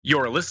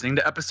You're listening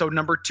to episode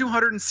number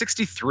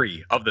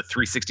 263 of the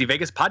 360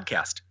 Vegas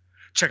podcast.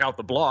 Check out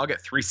the blog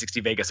at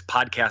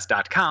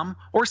 360vegaspodcast.com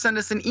or send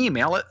us an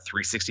email at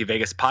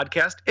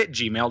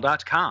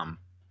 360vegaspodcast@gmail.com.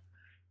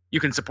 You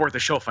can support the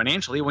show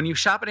financially when you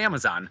shop at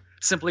Amazon.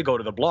 Simply go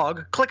to the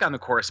blog, click on the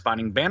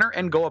corresponding banner,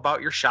 and go about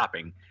your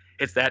shopping.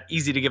 It's that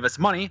easy to give us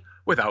money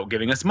without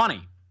giving us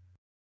money.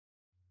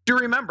 Do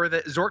remember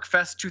that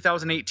Zorkfest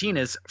 2018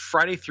 is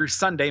Friday through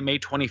Sunday, May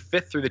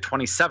 25th through the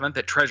 27th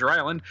at Treasure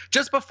Island,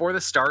 just before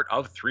the start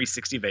of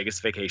 360 Vegas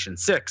Vacation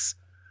 6.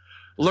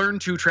 Learn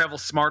to travel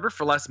smarter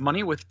for less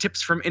money with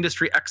tips from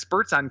industry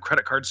experts on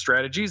credit card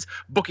strategies,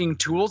 booking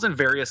tools, and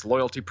various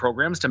loyalty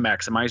programs to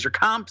maximize your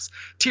comps,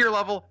 tier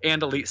level,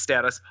 and elite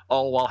status,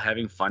 all while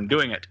having fun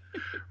doing it.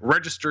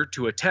 Register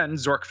to attend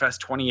Zorkfest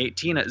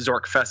 2018 at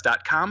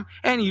zorkfest.com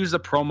and use the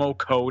promo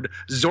code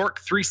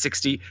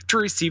ZORK360 to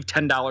receive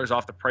 $10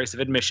 off the price of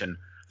admission.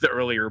 The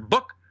earlier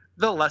book,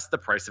 the less the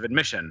price of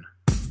admission.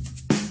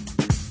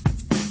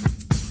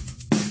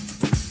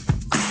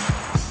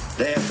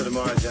 Day after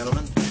tomorrow,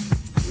 gentlemen.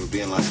 We'll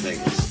be in Las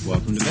Vegas.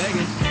 Welcome to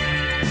Vegas.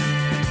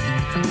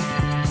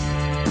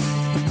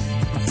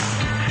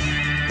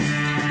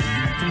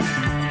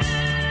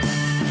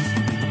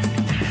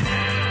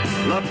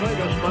 Las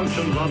Vegas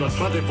functions on a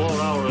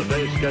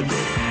 24-hour-a-day schedule.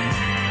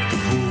 The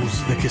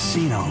pools, the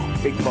casino.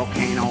 Big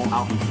volcano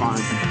out in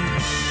front.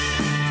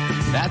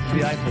 That's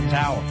the Eiffel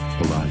Tower.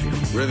 Bellagio.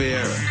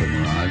 Riviera. The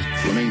Mirage.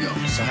 Flamingo.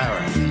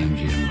 Sahara. The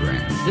MGM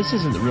Grand. This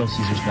isn't the real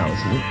Caesar's Palace,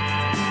 is it?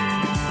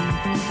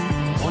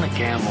 I want to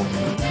gamble.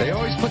 They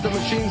always put the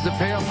machines that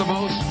pay off the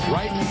most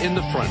right in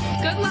the front.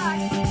 Good luck.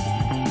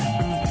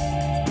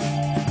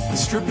 The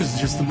Strip is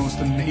just the most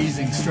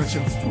amazing stretch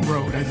of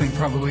road, I think,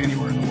 probably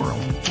anywhere in the world.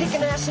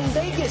 Kicking ass in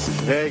Vegas.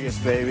 Vegas,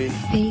 baby.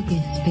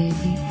 Vegas,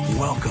 baby.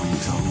 Welcome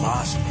to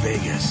Las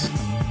Vegas.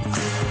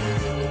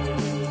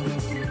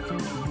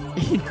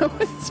 You know,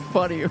 it's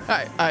funny.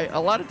 I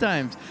a lot of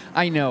times,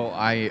 I know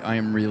I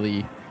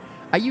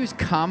use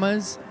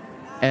commas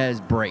as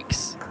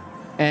breaks.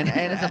 And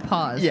as a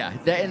pause. Yeah,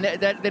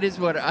 that is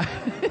what I...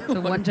 The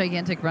one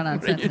gigantic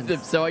run-on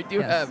sentence. So I do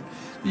have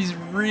these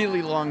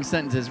really long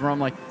sentences where I'm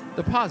like,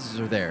 the pauses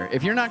are there.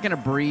 If you're not going to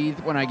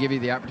breathe when I give you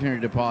the opportunity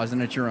to pause,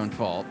 then it's your own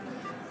fault.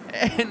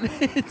 And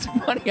it's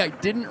funny, I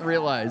didn't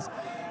realize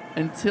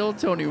until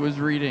Tony was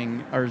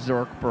reading our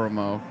Zorkfest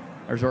promo,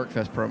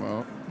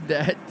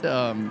 that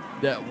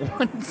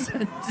one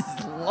sentence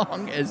is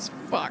long as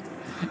fuck.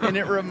 And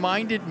it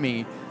reminded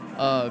me...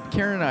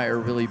 Karen and I are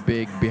really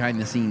big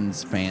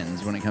behind-the-scenes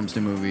fans when it comes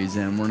to movies,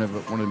 and one of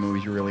the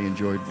movies we really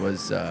enjoyed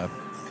was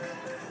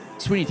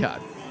Sweeney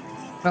Todd.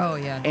 Oh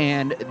yeah.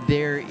 And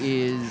there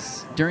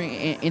is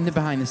in the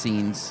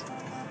behind-the-scenes,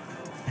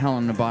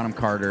 Helena Bonham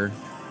Carter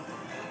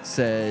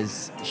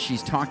says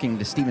she's talking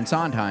to Stephen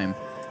Sondheim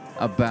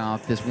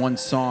about this one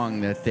song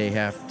that they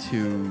have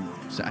to.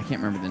 So I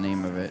can't remember the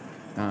name of it.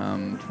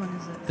 Which one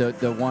is it?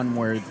 The one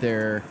where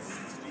they're.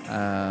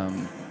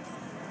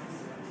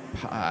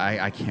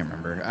 I can't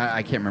remember.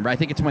 I can't remember. I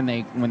think it's when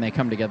they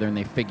come together and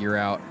they figure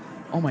out,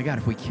 oh my God,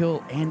 if we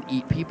kill and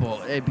eat people,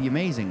 it'd be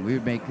amazing. We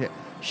would make it.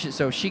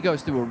 So she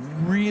goes through a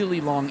really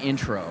long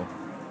intro,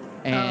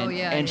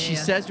 and she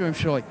says to him,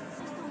 she's like,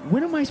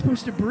 when am I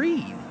supposed to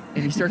breathe?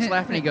 And he starts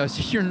laughing. He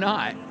goes, you're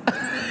not.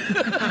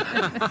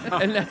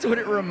 And that's what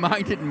it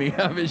reminded me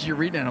of as you're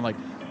reading it. I'm like,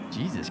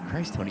 Jesus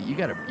Christ, Tony, you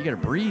gotta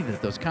breathe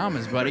at those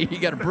commas, buddy. You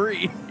gotta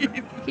breathe.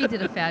 He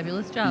did a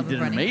fabulous job. He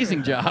did an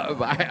amazing job.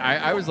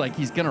 I was like,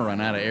 he's gonna run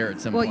out of air at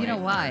some point. Well, you know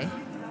why?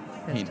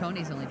 Because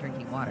Tony's only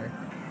drinking water.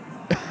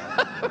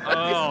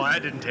 Oh,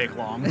 that didn't take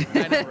long.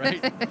 I know,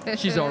 right?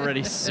 She's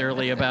already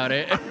surly about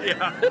it.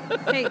 Yeah.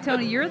 Hey,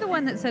 Tony, you're the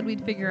one that said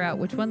we'd figure out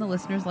which one the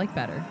listeners like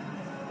better.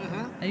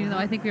 Even though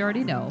I think we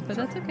already know, but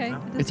that's okay.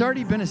 It's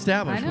already been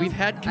established. I know. We've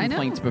had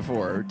complaints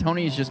before.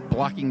 Tony's just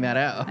blocking that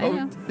out. I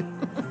know.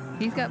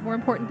 He's got more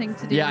important things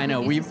to do. Yeah, I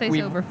know. We've been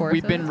so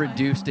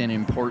reduced in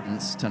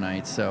importance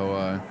tonight,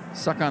 so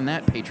suck on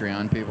that,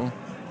 Patreon people.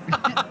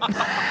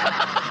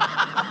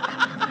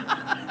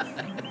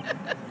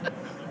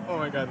 Oh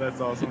my God, that's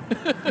awesome.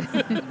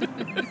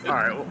 All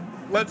right, well,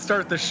 let's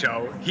start the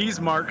show. He's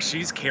Mark,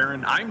 she's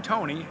Karen, I'm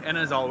Tony, and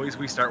as always,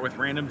 we start with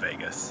Random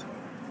Vegas.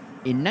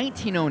 In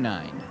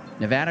 1909,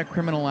 Nevada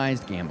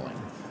criminalized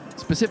gambling,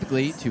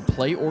 specifically to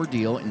play or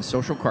deal in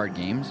social card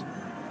games,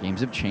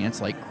 games of chance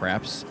like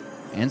craps,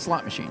 and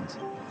slot machines.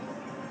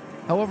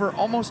 However,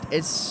 almost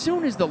as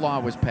soon as the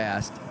law was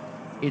passed,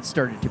 it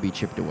started to be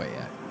chipped away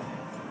at.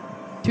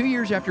 2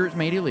 years after it was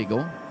made illegal,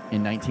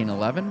 in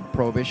 1911,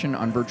 prohibition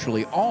on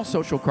virtually all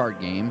social card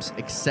games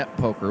except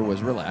poker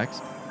was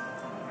relaxed.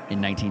 In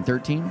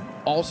 1913,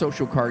 all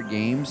social card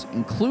games,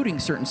 including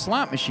certain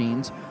slot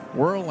machines,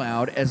 were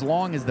allowed as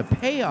long as the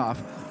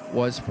payoff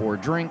was for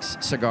drinks,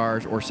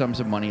 cigars, or sums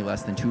of money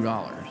less than $2.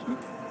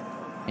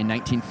 In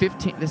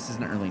 1915, this is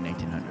in early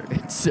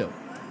 1900, so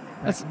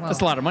that's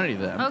a lot of money to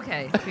them.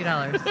 Okay,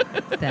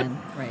 $2 then,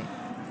 right.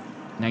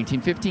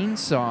 1915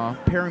 saw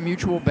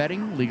pari-mutuel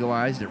betting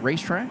legalized at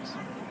racetracks.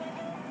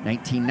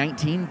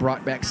 1919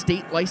 brought back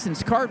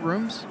state-licensed card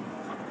rooms.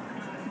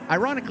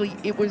 Ironically,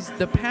 it was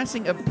the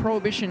passing of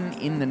Prohibition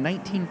in the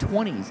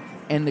 1920s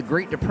and the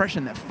Great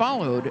Depression that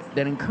followed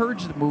that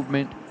encouraged the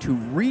movement to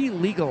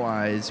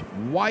re-legalize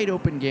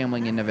wide-open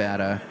gambling in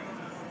Nevada,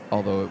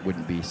 although it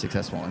wouldn't be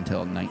successful until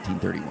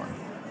 1931.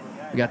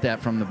 We got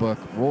that from the book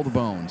Roll the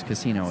Bones,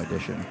 Casino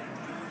Edition.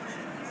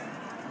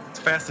 It's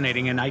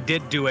fascinating, and I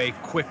did do a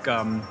quick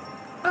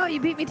Oh, you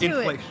beat me to it.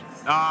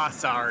 inflation.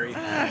 Sorry.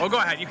 Well, go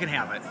ahead. You can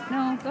have it.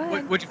 No, go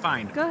ahead. What'd you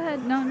find? Go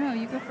ahead. No,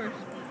 you go first.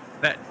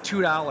 That $2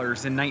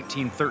 in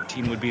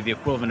 1913 would be the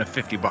equivalent of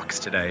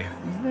 $50 today.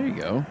 There you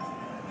go.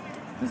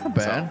 That's not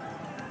bad.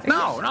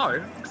 No,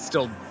 it could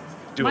still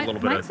do a little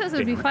bit Mine of. says it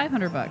would be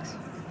 $500.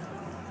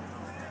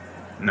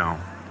 No.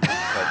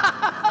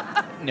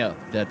 No,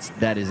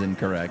 that is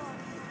incorrect.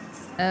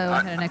 Oh,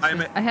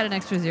 I had an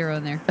extra zero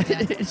in there.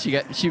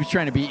 Yeah. She was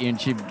trying to beat you, and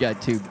she got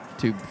two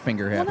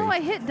finger happy. Well, no, I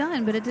hit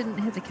done, but it didn't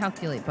hit the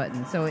calculate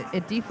button, so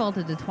it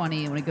defaulted to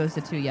 20, and when it goes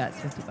to 2, yeah, it's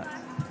 $50.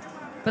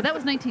 But that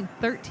was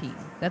 1913.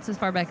 That's as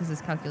far back as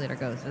this calculator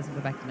goes. It doesn't go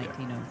back to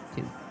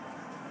 1902.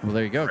 Well,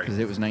 there you go, because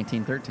it was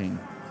 1913.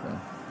 So.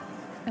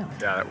 Oh, Yeah,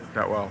 that worked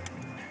out well.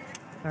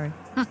 sorry.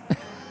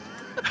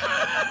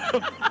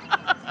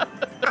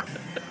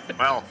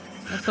 Well,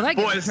 That's what I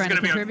get boy, for this is trying to going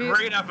to be a contribute.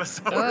 great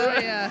episode. Oh,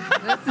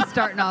 yeah. This is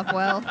starting off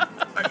well.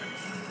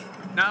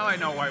 Now I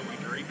know why we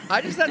drink.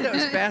 I just thought that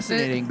was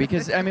fascinating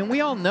because, I mean,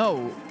 we all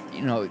know,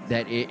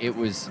 that it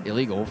was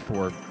illegal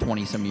for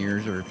 20-some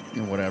years or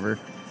whatever.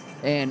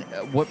 And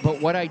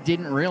what I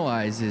didn't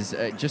realize is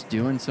just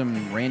doing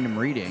some random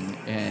reading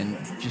and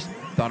just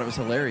thought it was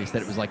hilarious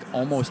that it was like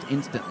almost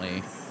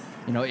instantly,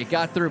 it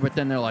got through, but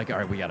then they're like, all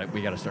right,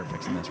 we gotta start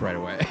fixing this right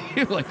away.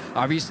 Like,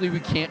 obviously we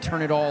can't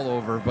turn it all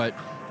over, but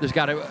there's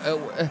got to.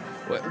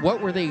 What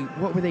were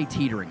they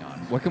teetering on?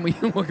 What can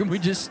we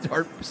just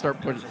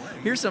start putting?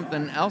 Here's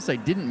something else I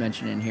didn't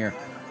mention in here.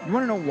 You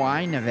want to know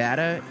why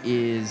Nevada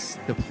is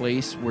the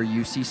place where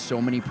you see so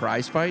many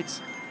prize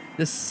fights?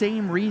 The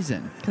same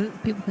reason. Because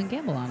people can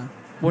gamble on them.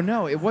 Well,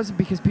 no, it wasn't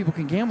because people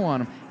can gamble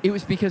on them. It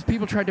was because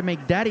people tried to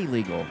make that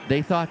illegal.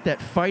 They thought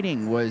that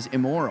fighting was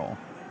immoral.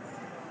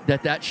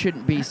 That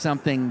shouldn't be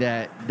something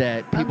that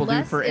people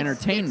do for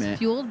entertainment. It's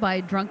fueled by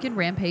a drunken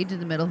rampage in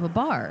the middle of a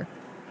bar.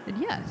 And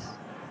yes.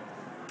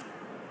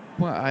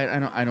 Well, I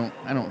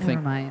don't think.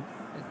 Never mind.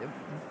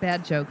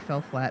 Bad joke, fell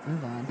flat.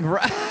 Move on.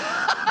 Right.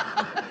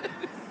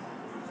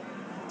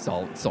 It's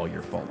all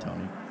your fault,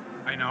 Tony.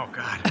 I know,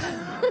 God.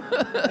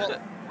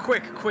 Well,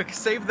 quick,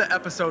 save the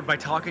episode by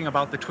talking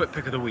about the Twit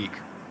Pick of the Week.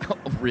 Oh,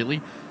 really?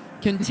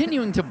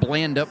 Continuing to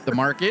bland up the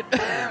market,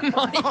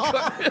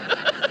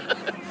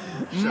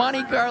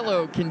 Monte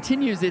Carlo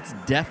continues its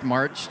death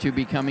march to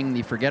becoming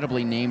the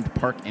forgettably named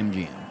Park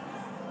MGM.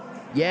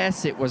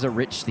 Yes, it was a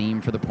rich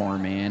theme for the poor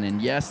man,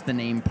 and yes, the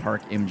name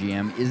Park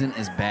MGM isn't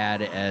as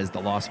bad as the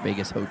Las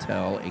Vegas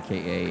Hotel,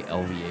 a.k.a.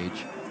 LVH.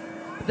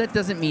 But that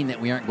doesn't mean that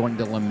we aren't going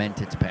to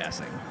lament its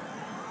passing.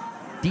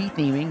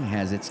 De-theming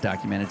has its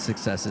documented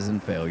successes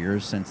and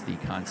failures since the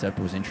concept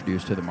was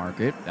introduced to the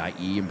market,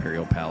 i.e.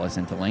 Imperial Palace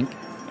into Link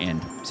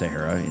and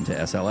Sahara into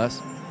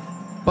SLS.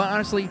 But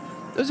honestly,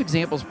 those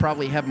examples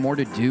probably have more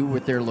to do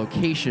with their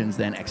locations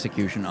than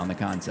execution on the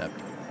concept.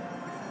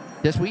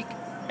 This week,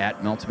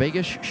 at Melts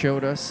Vegas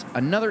showed us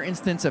another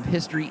instance of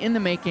history in the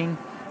making,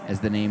 as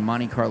the name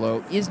Monte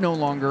Carlo is no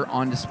longer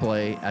on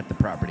display at the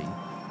property,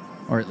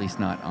 or at least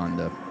not on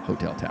the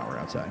hotel tower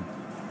outside.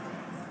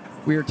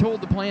 We are told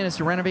the plan is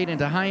to renovate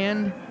into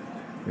high-end.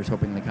 Here's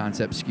hoping the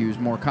concept skews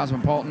more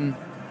cosmopolitan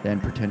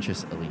than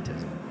pretentious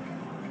elitism.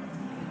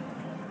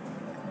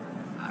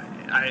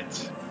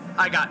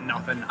 I got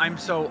nothing. I'm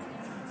so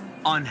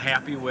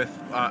unhappy with.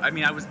 I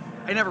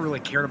never really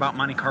cared about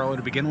Monte Carlo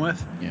to begin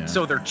with. Yeah.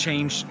 So their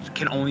change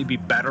can only be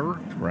better.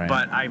 Right.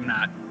 But I'm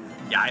not.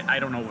 Yeah, I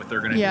don't know what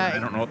they're gonna do. I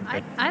don't know.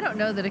 I don't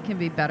know that it can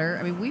be better.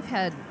 I mean,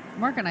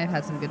 Mark and I have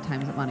had some good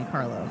times at Monte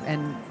Carlo,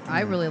 and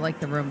I really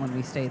liked the room when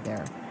we stayed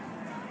there.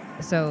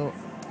 So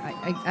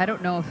I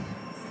don't know if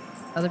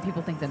other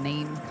people think the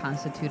name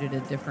constituted a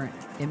different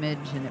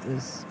image and it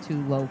was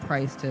too low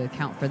price to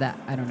account for that.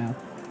 I don't know.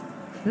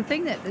 The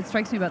thing that it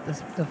strikes me about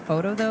the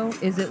photo, though,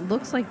 is it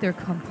looks like they're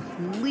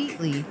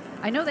completely...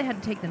 I know they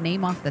had to take the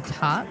name off the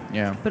top,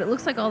 Yeah. but it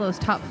looks like all those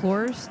top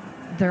floors,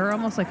 they're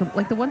almost like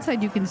the one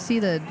side you can see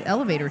the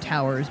elevator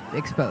towers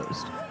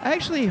exposed. I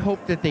actually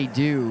hope that they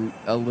do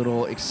a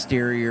little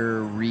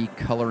exterior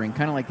recoloring,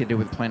 kind of like they did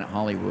with Planet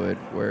Hollywood,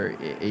 where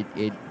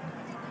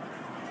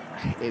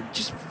it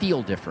just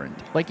feel different.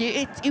 Like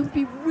it would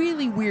be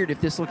really weird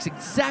if this looks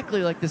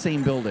exactly like the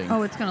same building.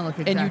 Oh, it's gonna look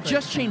exactly. And you like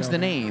just the same change the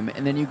building. name,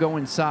 and then you go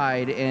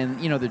inside, and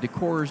the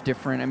decor is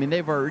different. I mean,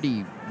 they've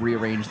already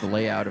rearranged the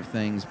layout of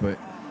things, but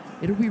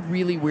it'll be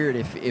really weird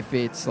if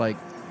it's like,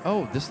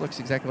 oh, this looks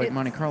exactly like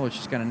Monte Carlo. It's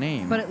just got a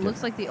name. But it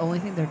looks like the only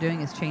thing they're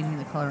doing is changing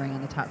the coloring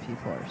on the top few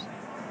floors.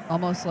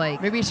 Almost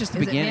like maybe it's just the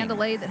is beginning. it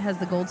Mandalay that has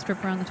the gold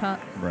strip around the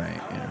top? Right.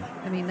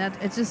 Yeah. I mean,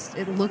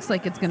 it looks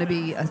like it's going to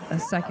be a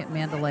second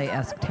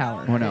Mandalay-esque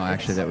tower. Well, no,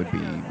 actually, that would be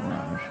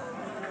Mirage.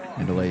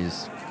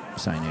 Mandalay's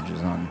signage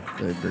is on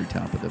the very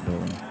top of the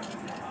building.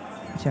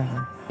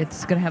 Whichever.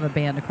 It's going to have a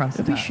band across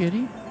That'd the be top.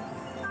 shitty.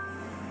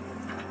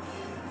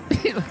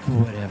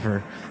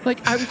 Whatever.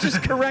 Like, I was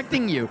just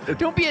correcting you.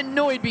 Don't be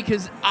annoyed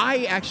because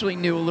I actually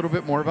knew a little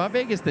bit more about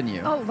Vegas than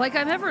you. Oh, like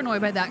I'm never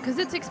annoyed by that because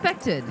it's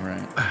expected.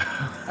 Right.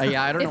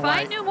 Yeah, I don't know If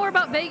why. I knew more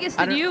about Vegas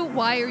than you,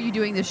 why are you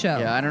doing this show?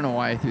 Yeah, I don't know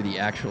why I threw the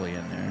actually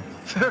in there.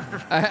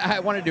 I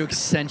wanted to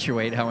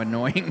accentuate how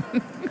annoying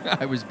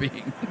I was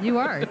being. You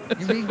are.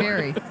 You're being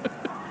very.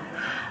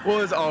 Well,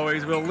 as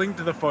always, we'll link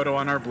to the photo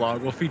on our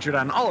blog. We'll feature it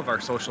on all of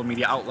our social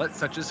media outlets,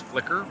 such as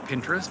Flickr,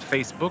 Pinterest,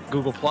 Facebook,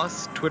 Google+,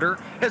 Twitter,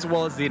 as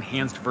well as the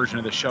enhanced version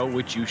of the show,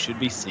 which you should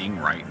be seeing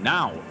right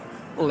now.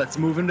 Let's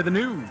move into the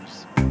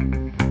news.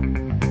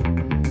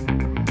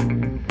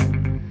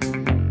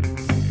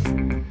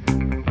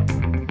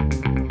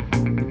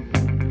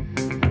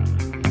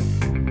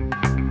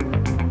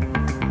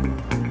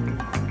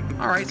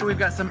 All right, so we've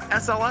got some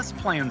SLS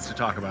plans to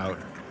talk about.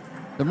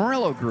 The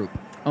Morello Group,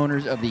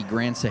 owners of the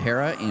Grand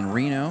Sahara in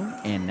Reno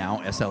and now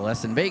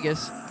SLS in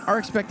Vegas, are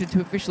expected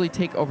to officially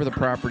take over the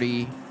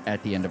property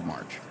at the end of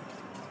March.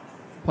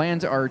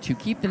 Plans are to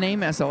keep the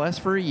name SLS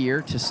for a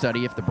year to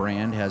study if the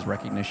brand has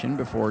recognition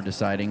before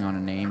deciding on a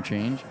name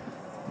change.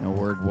 No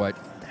word what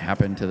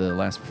happened to the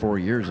last 4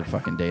 years of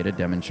fucking data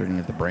demonstrating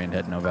that the brand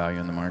had no value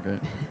in the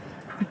market.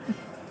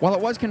 While it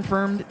was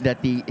confirmed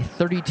that the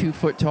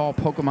 32-foot-tall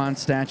Pokemon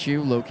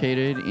statue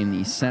located in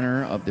the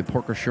center of the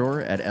Porker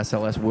Shore at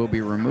SLS will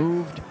be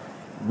removed,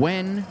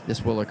 when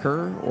this will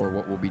occur or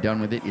what will be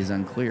done with it is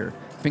unclear.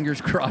 Fingers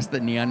crossed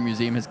that Neon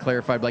Museum has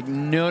clarified, like,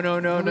 no. We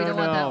don't want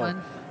that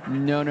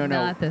one. No.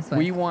 Not this way.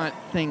 We want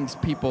things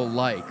people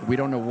like. We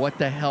don't know what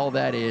the hell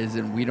that is,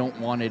 and we don't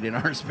want it in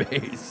our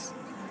space.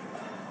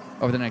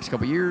 Over the next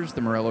couple years,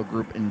 the Morello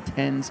Group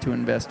intends to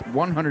invest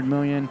 $100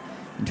 million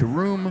into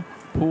room,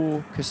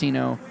 pool,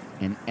 casino,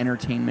 and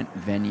entertainment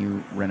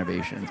venue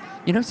renovations.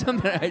 You know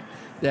something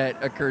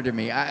that occurred to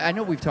me? I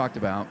know we've talked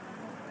about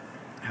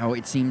how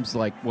it seems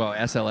like, well,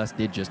 SLS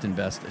did just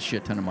invest a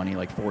shit ton of money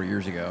like 4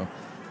 years ago.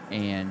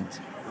 And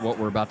what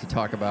we're about to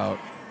talk about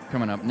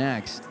coming up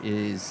next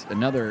is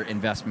another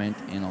investment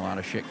in a lot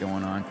of shit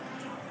going on.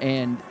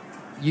 And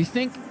you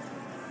think,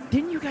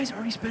 didn't you guys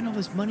already spend all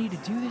this money to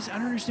do this? I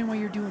don't understand why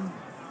you're doing,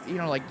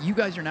 like you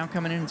guys are now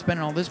coming in and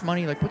spending all this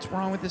money. Like, what's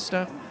wrong with this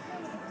stuff?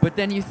 But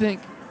then you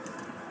think,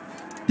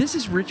 this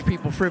is rich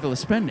people frivolous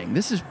spending.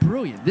 This is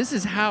brilliant. This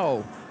is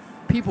how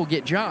people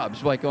get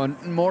jobs. Like, on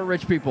more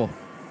rich people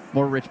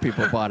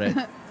bought it.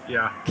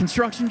 Yeah.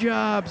 Construction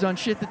jobs on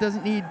shit that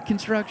doesn't need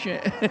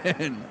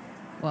construction.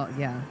 Well,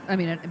 yeah. I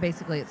mean,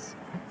 basically, it's,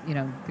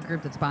 the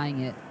group that's buying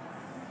it.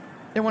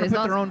 They want to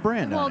put their own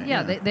brand on it. Well,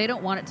 yeah, they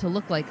don't want it to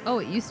look like, oh,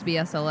 it used to be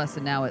SLS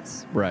and now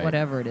it's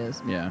whatever it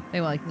is. Yeah.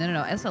 They were like, no.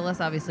 SLS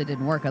obviously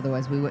didn't work.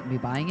 Otherwise, we wouldn't be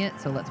buying it.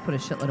 So let's put a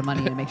shitload of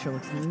money in to make sure it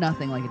looks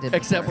nothing like it did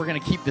Except before. we're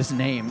going to keep this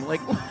name. Like,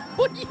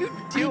 what are you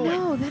doing? I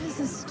know. That is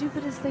the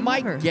stupidest thing My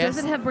ever. guess-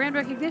 Does it have brand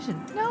recognition?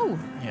 No.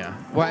 Yeah.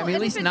 Well, I mean, at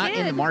and least if it not in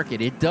the did-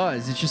 market. It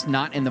does. It's just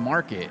not in the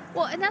market.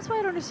 Well, and that's why I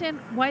don't understand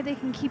why they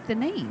can keep the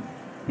name.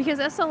 Because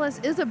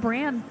SLS is a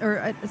brand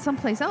or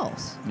someplace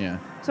else. Yeah.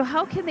 So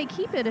how can they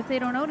keep it if they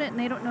don't own it and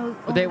they don't know?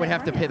 But they would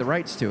have to pay the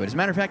rights to it. As a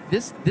matter of fact,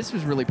 this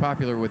was really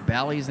popular with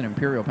Bally's and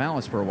Imperial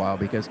Palace for a while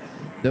because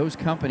those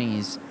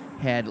companies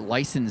had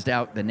licensed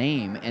out the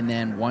name, and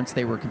then once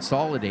they were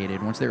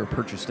consolidated, once they were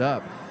purchased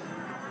up,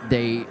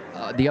 the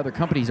other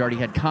companies already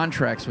had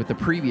contracts with the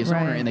previous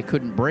owner, and they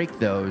couldn't break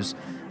those,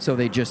 so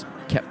they just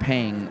kept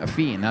paying a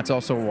fee. And that's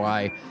also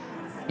why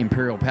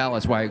Imperial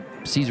Palace, why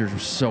Caesars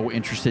was so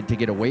interested to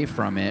get away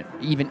from it,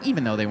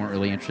 even though they weren't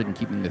really interested in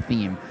keeping the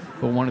theme.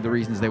 But one of the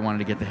reasons they wanted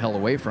to get the hell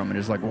away from it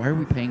is like, why are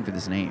we paying for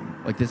this name?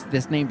 Like,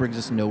 this name brings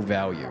us no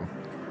value.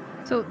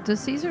 So does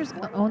Caesars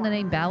own the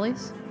name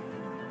Bally's?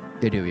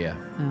 They do, yeah.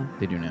 Oh.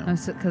 They do now.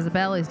 Because the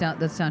Bally's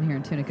that's down here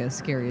in Tunica is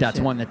scary as shit. That's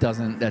one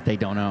that they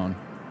don't own.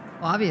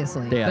 Well,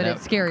 obviously, Yeah, but that-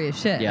 it's scary as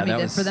shit. yeah, I mean,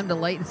 that was- for them to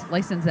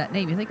license that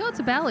name, you think, oh, it's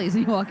a Bally's,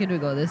 and you walk into it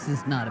and go, this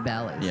is not a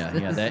Bally's. Yeah,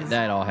 This is-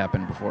 that all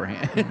happened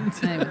beforehand.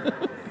 Anyway.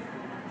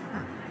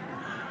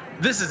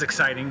 This is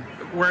exciting.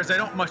 Whereas I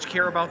don't much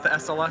care about the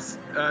SLS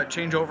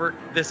changeover,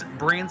 this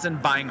Branson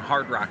buying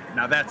Hard Rock,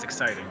 now that's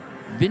exciting.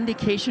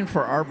 Vindication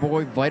for our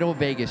boy Vital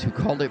Vegas, who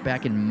called it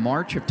back in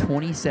March of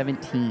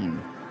 2017.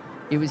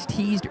 It was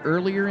teased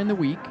earlier in the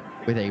week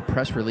with a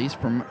press release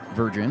from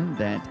Virgin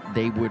that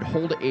they would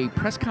hold a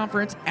press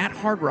conference at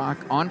Hard Rock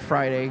on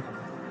Friday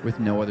with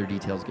no other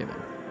details given.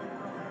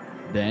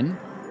 Then,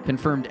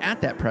 confirmed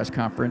at that press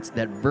conference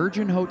that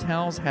Virgin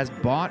Hotels has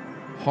bought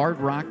Hard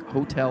Rock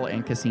Hotel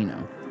and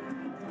Casino.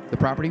 The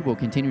property will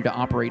continue to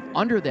operate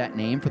under that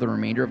name for the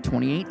remainder of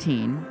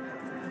 2018.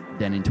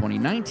 Then in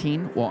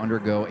 2019, will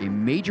undergo a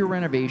major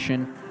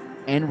renovation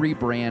and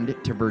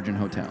rebrand to Virgin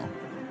Hotel.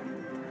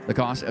 The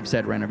cost of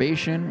said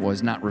renovation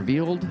was not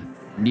revealed,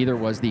 neither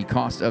was the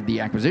cost of the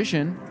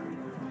acquisition.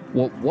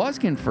 What was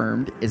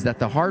confirmed is that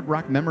the Hard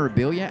Rock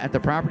memorabilia at the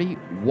property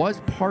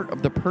was part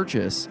of the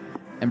purchase,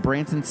 and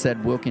Branson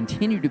said will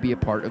continue to be a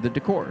part of the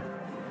decor.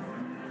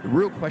 The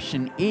real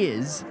question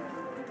is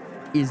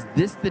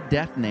this the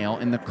death nail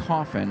in the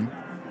coffin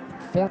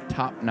for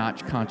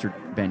top-notch concert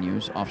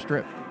venues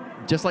off-strip?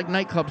 Just like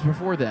nightclubs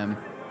before them,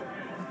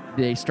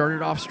 they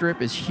started off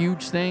Strip as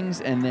huge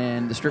things, and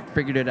then the Strip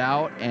figured it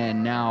out,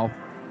 and now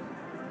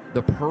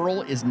the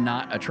Pearl is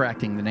not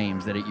attracting the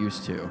names that it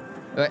used to.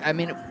 I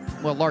mean,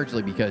 well,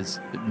 largely because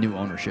new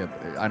ownership.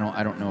 I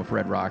don't know if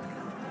Red Rock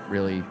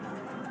really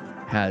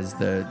has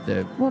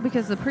the. Well,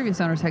 because the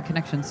previous owners had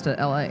connections to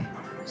L.A.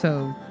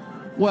 So.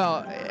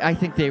 Well, I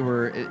think they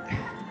were.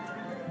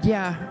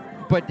 Yeah,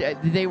 but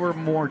they were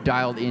more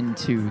dialed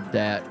into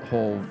that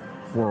whole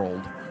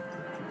world.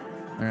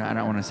 I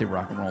don't want to say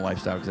rock and roll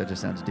lifestyle because that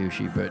just sounds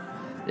douchey, but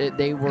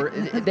they were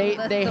they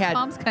had.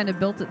 Palms kind of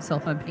built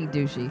itself on being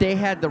douchey. They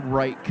had the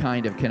right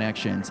kind of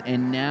connections,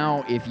 and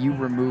now if you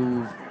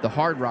remove the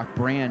Hard Rock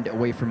brand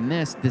away from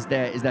this, is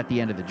that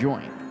the end of the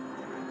joint?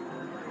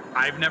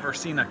 I've never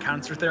seen a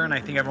concert there, and I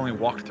think I've only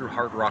walked through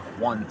Hard Rock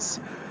once.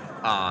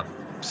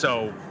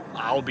 So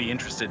I'll be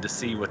interested to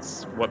see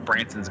what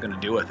Branson's going to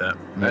do with it.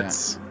 Yeah.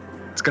 It's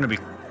going to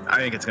be. I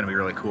think it's going to be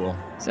really cool.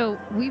 So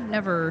we've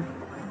never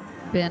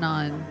been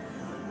on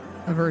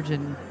a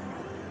Virgin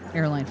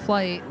airline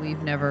flight.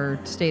 We've never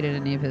stayed at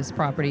any of his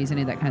properties, any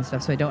of that kind of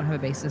stuff. So I don't have a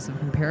basis of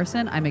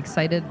comparison. I'm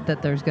excited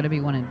that there's going to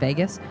be one in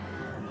Vegas.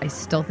 I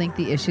still think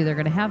the issue they're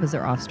going to have is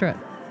they're off strip.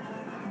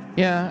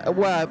 Yeah,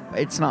 well,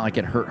 it's not like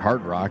it hurt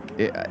Hard Rock.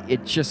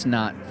 It's just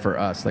not for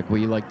us. Like,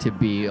 we like to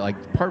be, like,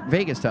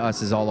 Vegas to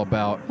us is all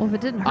about if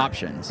it didn't hurt,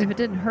 options. If it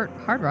didn't hurt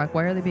Hard Rock,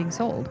 why are they being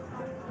sold?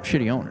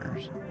 Shitty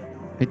owners.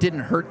 It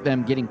didn't hurt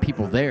them getting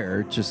people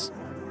there. Just,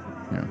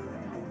 you know.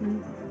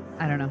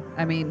 I don't know.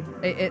 I mean,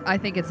 I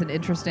think it's an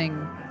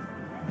interesting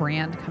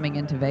brand coming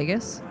into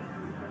Vegas.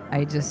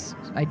 I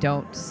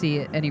don't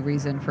see any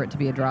reason for it to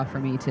be a draw for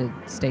me to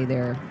stay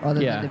there other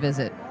than to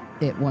visit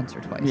it once or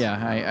twice. Yeah,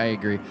 I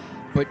agree.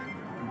 But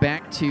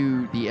back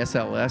to the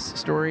SLS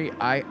story,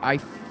 I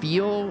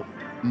feel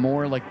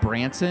more like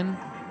Branson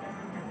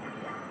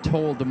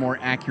told the more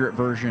accurate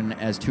version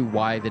as to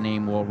why the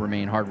name will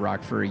remain Hard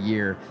Rock for a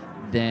year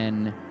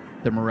than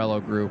the Morello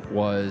Group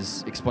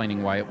was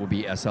explaining why it will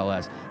be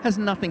SLS. Has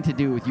nothing to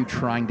do with you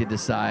trying to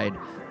decide,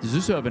 does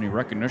this have any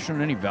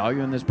recognition, any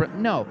value in this?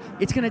 No,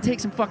 it's going to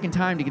take some fucking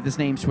time to get this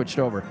name switched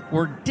over.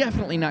 We're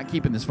definitely not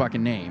keeping this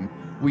fucking name.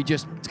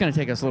 It's going to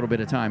take us a little bit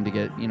of time to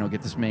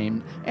get this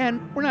name,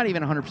 and we're not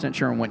even 100%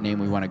 sure on what name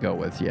we want to go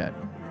with yet.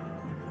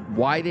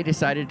 Why they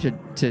decided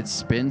to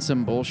spin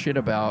some bullshit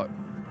about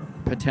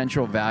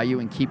potential value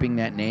in keeping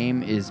that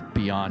name is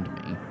beyond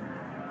me.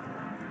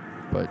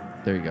 But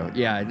there you go.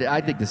 Yeah,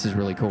 I think this is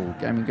really cool.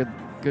 I mean,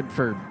 good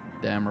for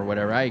them or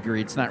whatever. I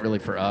agree. It's not really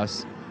for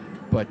us,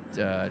 but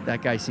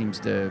that guy seems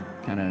to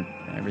kind of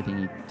everything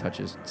he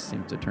touches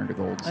seems to turn to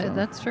gold. So.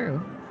 That's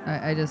true.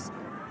 I just,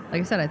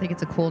 like I said, I think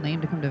it's a cool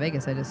name to come to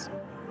Vegas. I just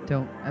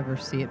don't ever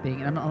see it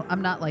being.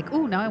 I'm not like,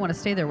 ooh, now I want to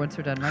stay there once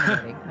we're done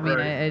renovating. I mean,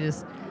 right. I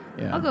just,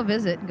 I'll go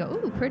visit and go,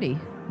 ooh, pretty.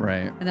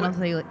 Right. And then I'll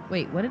say, like,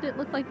 wait, what did it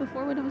look like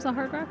before when it was a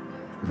Hard Rock?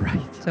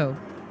 Right. So.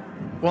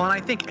 Well, and I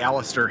think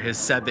Alistair has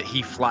said that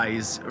he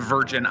flies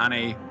Virgin on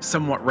a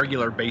somewhat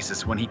regular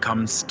basis when he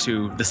comes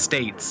to the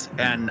States,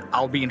 and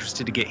I'll be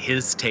interested to get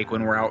his take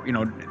when we're out,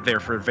 there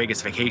for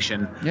Vegas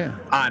vacation,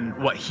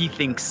 on what he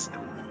thinks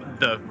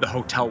the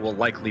hotel will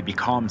likely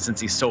become,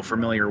 since he's so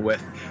familiar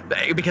with.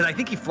 Because I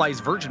think he flies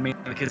Virgin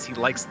mainly because he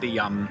likes the,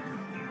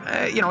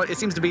 it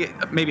seems to be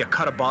maybe a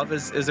cut above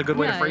is a good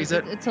way to phrase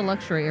it. It's a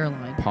luxury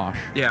airline. Posh.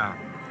 Yeah,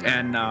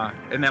 and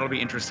that'll be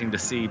interesting to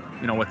see,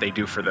 what they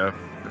do for the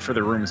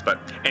rooms. But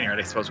anyway,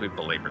 I suppose we've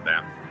belabored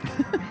that.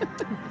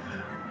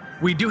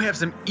 We do have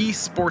some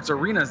esports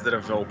arenas that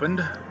have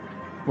opened.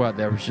 Well,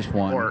 there was just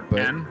one. Or but...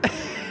 N.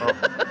 Oh.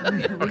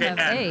 We have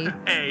A.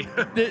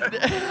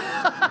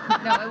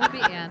 No, it would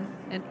be N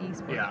and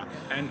esports. Yeah,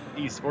 and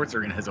esports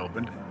arena has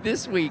opened.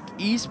 This week,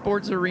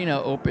 esports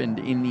arena opened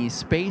in the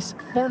space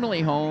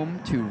formerly home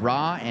to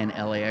Raw and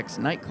LAX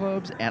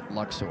nightclubs at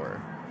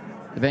Luxor.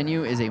 The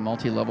venue is a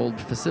multi-leveled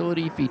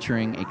facility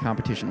featuring a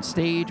competition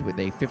stage with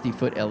a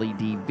 50-foot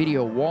LED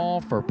video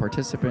wall for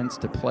participants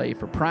to play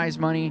for prize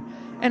money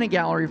and a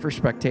gallery for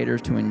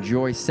spectators to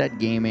enjoy said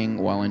gaming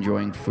while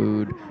enjoying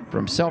food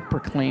from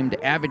self-proclaimed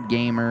avid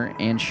gamer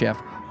and chef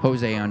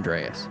Jose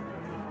Andres.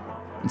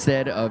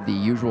 Instead of the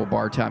usual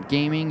bar-top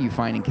gaming you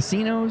find in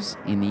casinos,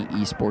 in the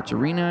esports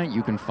arena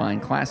you can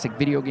find classic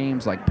video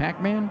games like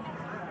Pac-Man.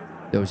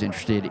 Those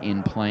interested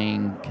in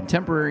playing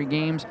contemporary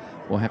games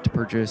will have to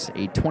purchase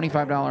a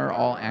 $25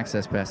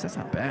 all-access pass. That's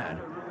not bad.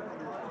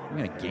 I'm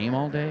gonna game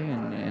all day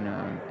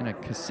in a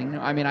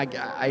casino. I mean,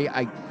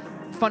 I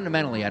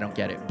fundamentally I don't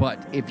get it,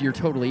 but if you're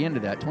totally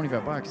into that,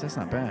 $25, that's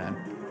not bad.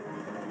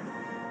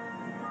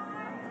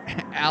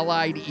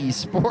 Allied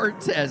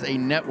Esports has a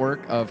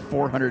network of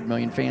 400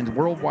 million fans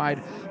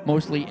worldwide,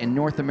 mostly in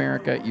North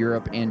America,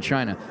 Europe, and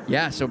China.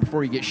 Yeah, so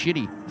before you get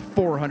shitty,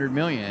 400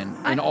 million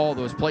in all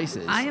those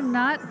places. I am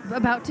not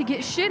about to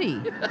get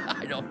shitty.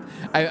 I don't.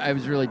 I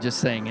was really just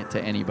saying it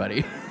to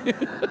anybody.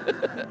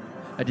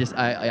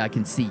 I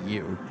can see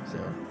you.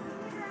 So.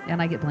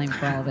 And I get blamed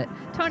for all of it.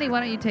 Tony, why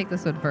don't you take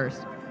this one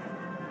first?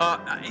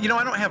 I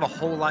don't have a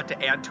whole lot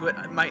to add to it.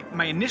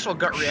 My initial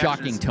gut reaction.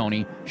 Shocking,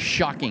 Tony.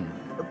 Shocking.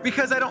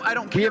 Because I don't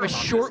care We have a about this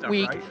short stuff,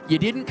 week. right? You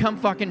didn't come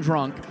fucking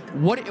drunk.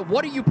 What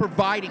are you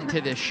providing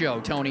to this show,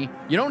 Tony?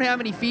 You don't have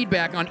any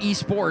feedback on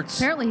esports.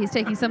 Apparently, he's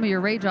taking some of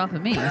your rage off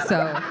of me.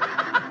 So,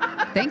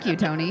 thank you,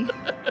 Tony.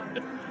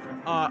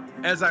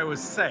 As I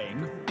was saying,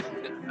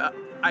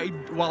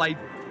 while I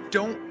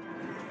don't,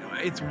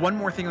 it's one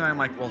more thing that I'm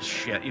like, well,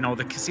 shit. You know,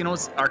 the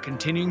casinos are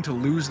continuing to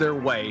lose their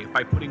way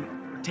by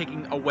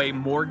taking away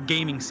more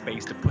gaming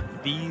space to put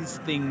these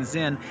things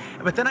in.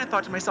 But then I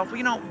thought to myself, well,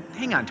 you know,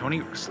 hang on,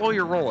 Tony, slow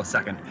your roll a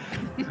second.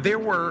 There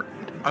were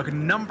a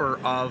number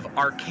of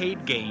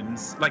arcade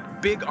games,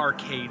 like big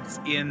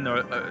arcades in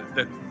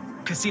the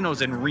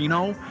casinos in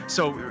Reno.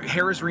 So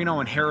Harrah's Reno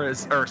and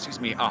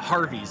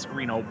Harvey's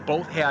Reno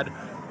both had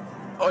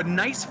a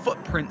nice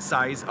footprint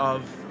size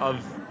of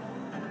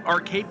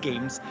arcade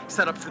games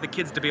set up for the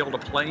kids to be able to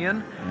play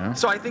in. Yeah.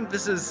 So I think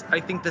this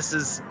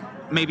is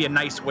maybe a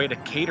nice way to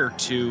cater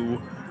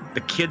to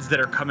the kids that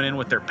are coming in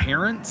with their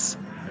parents.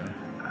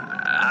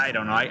 I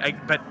don't know.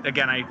 But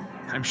again,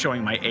 I'm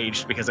showing my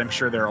age because I'm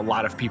sure there are a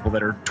lot of people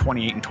that are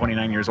 28 and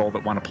 29 years old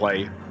that want to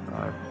play,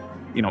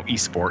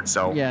 esports.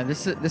 So yeah,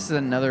 this is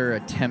another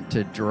attempt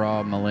to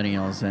draw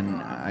millennials, and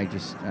I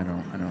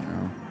don't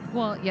know.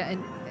 Well, yeah,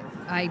 and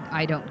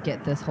I don't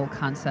get this whole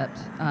concept.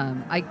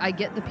 I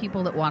get the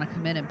people that want to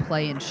come in and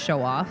play and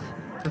show off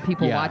for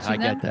people watching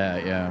them. I get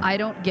that, yeah. I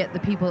don't get the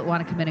people that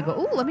want to come in and go,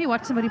 ooh, let me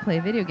watch somebody play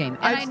a video game.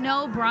 And I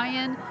know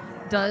Brian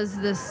does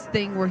this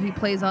thing where he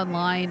plays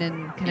online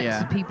and connects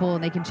to people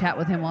and they can chat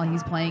with him while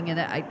he's playing. And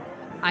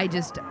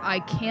I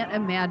can't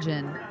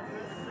imagine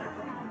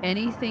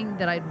anything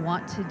that I'd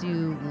want to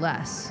do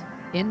less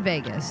in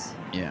Vegas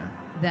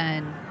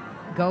than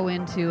go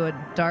into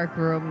a dark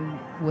room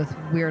with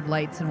weird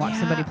lights and watch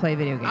somebody play a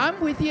video game.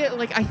 I'm with you.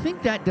 Like, I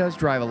think that does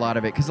drive a lot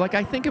of it. Because, like,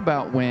 I think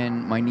about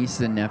when my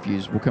nieces and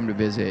nephews will come to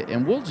visit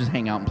and we'll just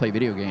hang out and play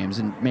video games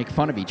and make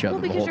fun of each other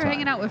the whole time. Well, because you're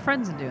hanging out with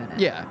friends and doing it.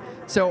 Yeah.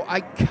 So I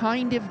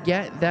kind of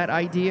get that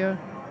idea.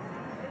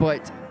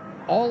 But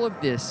all of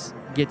this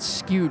gets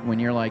skewed when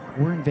you're like,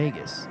 we're in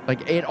Vegas.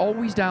 Like, it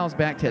always dials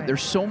back to it.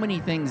 There's so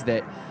many things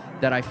that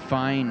I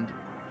find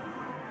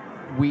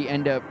we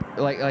end up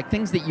like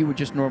things that you would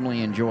just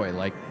normally enjoy,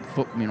 like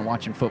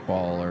watching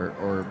football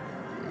or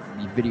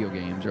video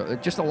games, or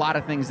just a lot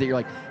of things that you're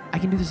like, I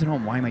can do this at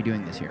home. Why am I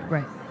doing this here?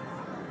 Right.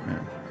 Yeah.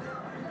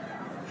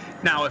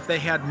 Now, if they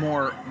had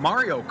more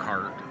Mario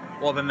Kart,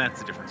 well, then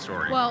that's a different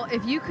story. Well,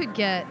 if you could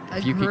get a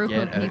group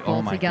of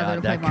people together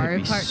to play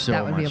Mario Kart,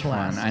 that would be a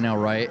blast. Fun. I know,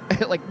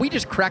 right? Like, we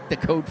just cracked the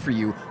code for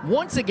you.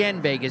 Once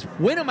again, Vegas,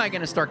 when am I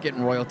going to start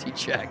getting royalty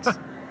checks?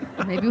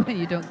 Maybe when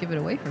you don't give it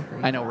away for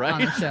free. I know, right?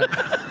 On the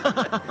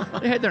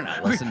show. They're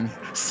not listening.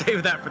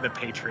 Save that for the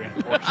Patreon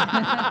portion.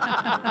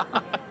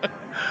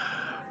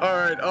 All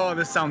right. Oh,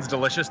 this sounds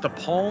delicious. The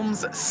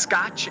Palms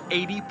Scotch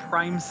 80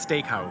 Prime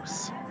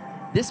Steakhouse.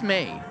 This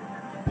May,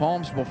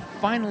 Palms will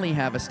finally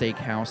have a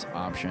steakhouse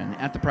option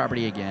at the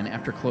property again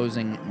after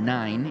closing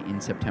 9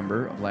 in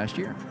September of last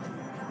year.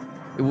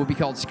 It will be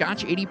called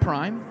Scotch 80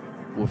 Prime,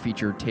 will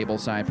feature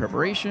tableside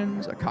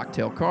preparations, a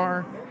cocktail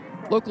car,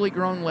 locally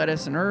grown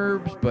lettuce and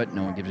herbs, but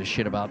no one gives a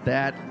shit about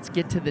that. Let's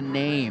get to the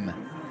name.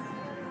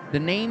 The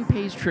name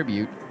pays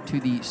tribute to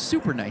the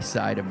super nice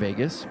side of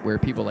Vegas, where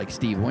people like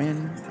Steve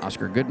Wynn,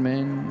 Oscar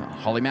Goodman,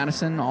 Holly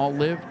Madison all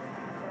live.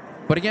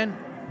 But again,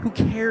 who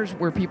cares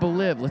where people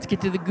live? Let's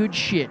get to the good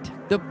shit.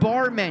 The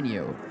bar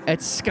menu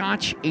at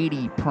Scotch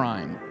 80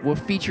 Prime will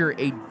feature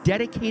a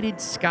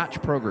dedicated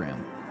Scotch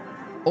program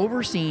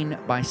overseen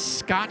by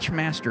Scotch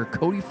master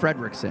Cody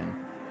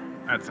Fredrickson.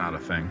 That's not a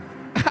thing.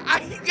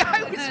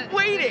 I was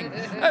waiting.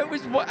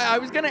 I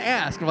was gonna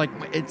ask. I'm like,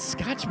 it's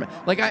Scotch.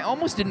 Like, I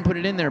almost didn't put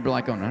it in there, but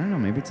like, oh no,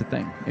 maybe it's a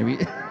thing. Maybe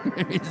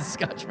it's a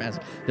Scotch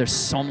master. There's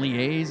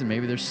sommeliers and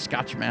maybe there's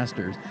Scotch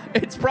masters.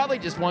 It's probably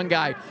just one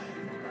guy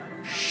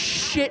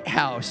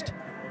shithoused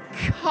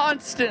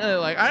constantly.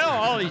 Like, I know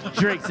all these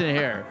drinks in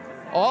here,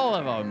 all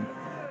of them.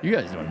 You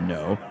guys don't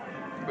know.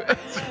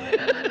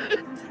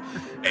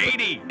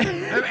 80.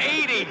 I'm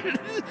 80.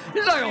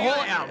 There's like a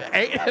whole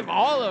 8 of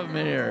all of them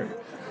in here.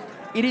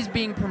 It is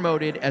being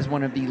promoted as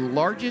one of the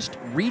largest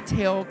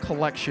retail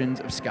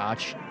collections of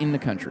Scotch in the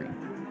country.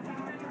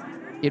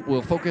 It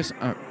will focus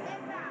on...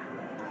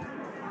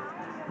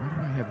 Why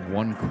do I have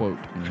one quote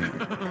in here?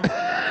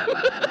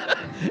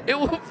 It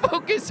will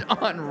focus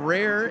on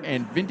rare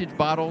and vintage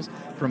bottles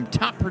from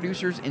top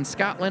producers in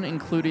Scotland,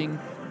 including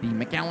the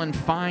Macallan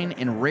Fine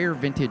and Rare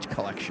Vintage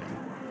Collection.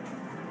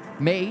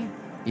 May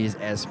is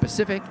as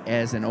specific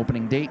as an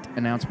opening date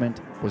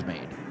announcement was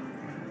made.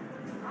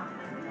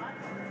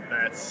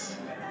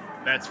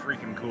 That's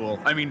freaking cool.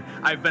 I mean,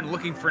 I've been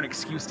looking for an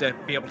excuse to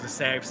be able to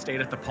say I've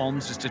stayed at the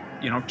Palms just to,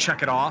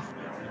 check it off.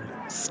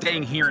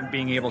 Staying here and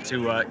being able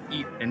to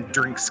eat and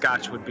drink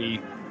Scotch would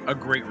be a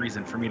great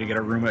reason for me to get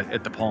a room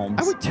at the Palms.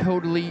 I would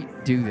totally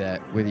do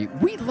that with you.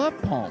 We love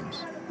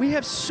Palms. We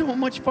have so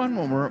much fun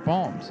when we're at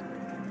Palms.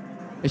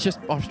 It's just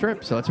off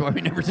strip, so that's why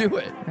we never do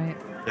it. Right.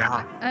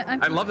 Yeah.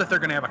 I love that they're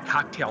going to have a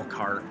cocktail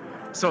cart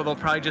So they'll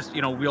probably just,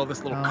 wheel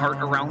this little cart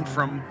around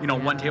from,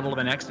 one table to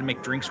the next and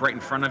make drinks right in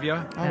front of you.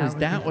 Oh, is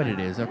that what it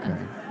is? Okay.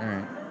 All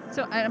right.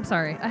 So I'm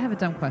sorry, I have a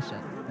dumb question.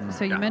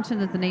 So you Yeah.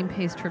 mentioned that the name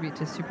pays tribute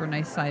to a super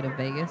nice side of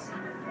Vegas,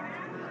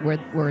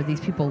 where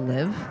these people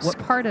live. What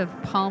part of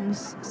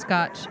Palms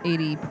Scotch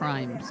 80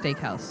 Prime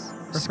Steakhouse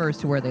refers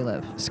to where they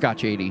live?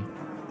 Scotch 80.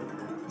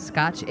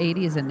 Scotch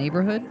 80 is a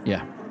neighborhood?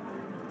 Yeah.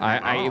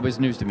 It was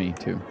news to me,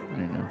 too. I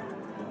didn't know.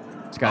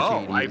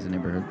 Scotch 80 is a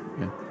neighborhood.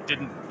 Yeah.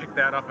 Didn't pick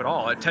that up at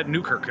all. Ted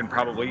Newkirk can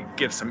probably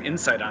give some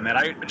insight on that.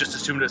 I just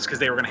assumed it's because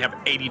they were going to have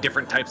 80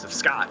 different types of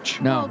scotch.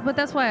 No. Well, but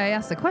that's why I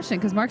asked the question,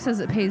 because Mark says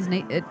it pays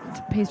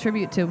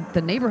tribute to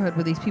the neighborhood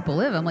where these people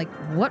live. I'm like,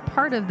 what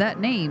part of that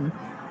name?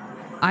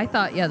 I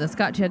thought, the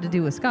Scotch had to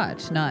do with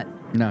Scotch, not...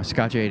 No,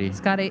 Scotch 80.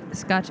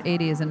 Scotch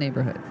 80 is a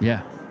neighborhood.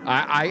 Yeah.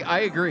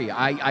 I agree.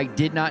 I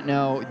did not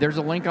know. There's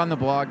a link on the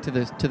blog to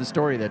the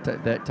story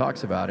that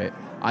talks about it.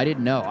 I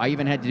didn't know. I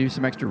even had to do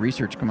some extra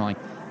research. I'm like,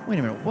 wait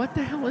a minute, what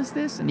the hell is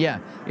this? And yeah,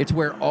 it's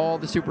where all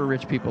the super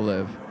rich people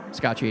live.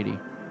 Scotch 80.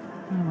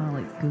 I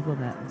want to Google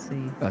that and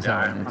see. That's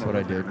what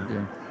I did.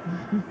 Yeah.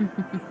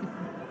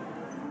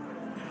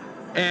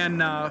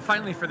 And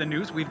finally, for the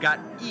news, we've got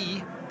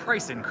E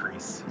price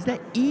increase. Is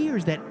that E or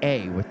is that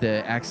A with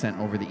the accent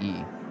over the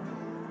E?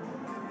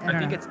 I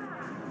think it's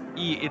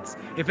E.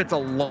 If it's a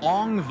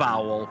long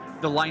vowel,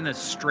 the line is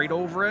straight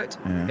over it,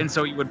 and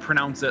so you would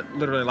pronounce it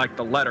literally like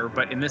the letter.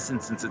 But in this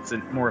instance, it's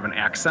more of an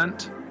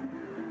accent.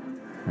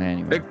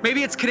 Anyway,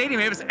 maybe it's Canadian.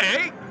 Maybe it's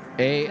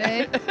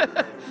A.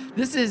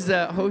 This is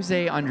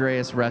Jose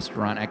Andres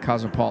Restaurant at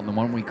Cosmopolitan, the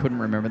one we couldn't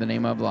remember the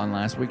name of on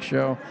last week's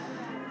show.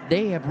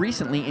 They have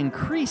recently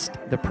increased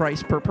the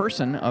price per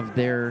person of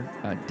their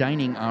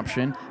dining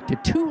option to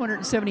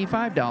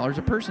 $275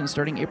 a person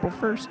starting April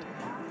 1st.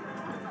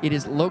 It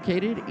is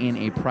located in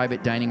a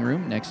private dining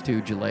room next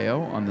to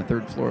Jaleo on the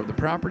 3rd floor of the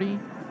property.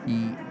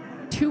 The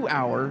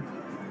 2-hour,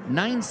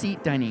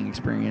 9-seat dining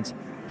experience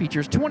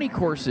features 20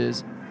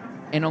 courses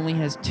and only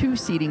has 2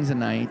 seatings a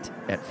night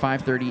at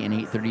 5:30 and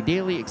 8:30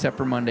 daily, except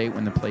for Monday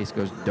when the place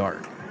goes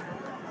dark.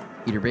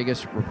 Eater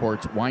Vegas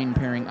reports wine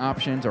pairing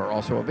options are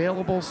also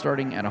available,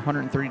 starting at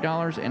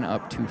 $130 and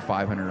up to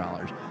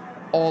 $500.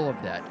 All of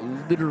that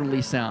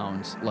literally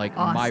sounds like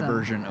my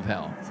version of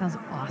hell. Sounds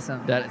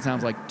awesome. That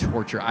sounds like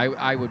torture.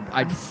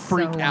 I'd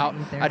freak out.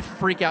 I'd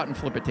freak out and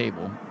flip a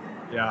table.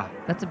 Yeah,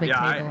 that's a big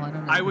table. I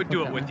don't know. I would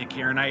do it with you,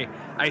 Kieran.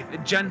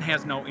 Jen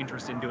has no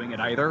interest in doing it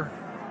either.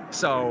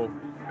 So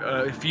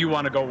if you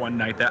want to go one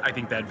night, I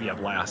think that'd be a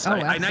blast.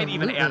 I might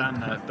even add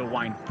on the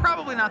wine.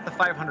 Probably not the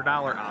 $500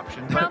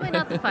 option. Probably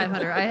not the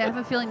 $500. I have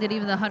a feeling that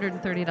even the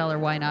 $130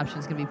 wine option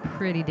is going to be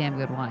pretty damn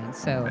good wine.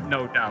 So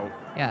no doubt.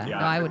 Yeah, no,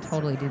 I would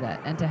totally do that.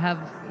 And to have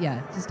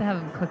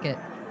them cook it,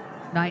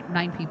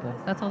 nine people.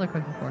 That's all they're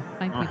cooking for.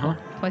 9 people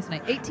twice a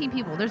night. 18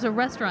 people. There's a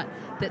restaurant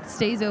that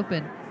stays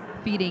open,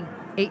 feeding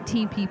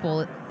 18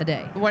 people a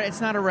day. Well,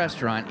 it's not a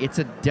restaurant. It's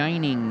a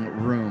dining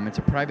room. It's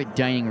a private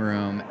dining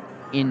room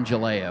in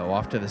Jaleo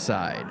off to the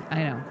side.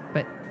 I know,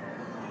 but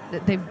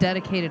they've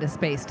dedicated a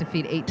space to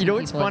feed 18 people. You know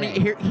what's funny?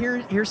 a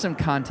day. Here's some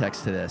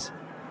context to this.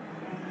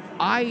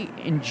 I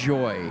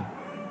enjoy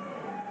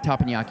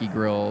Teppanyaki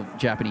Grill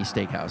Japanese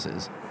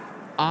steakhouses.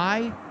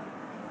 I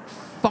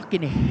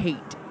fucking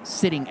hate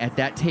sitting at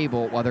that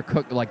table while they're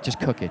just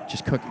cook it,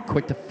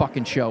 quit the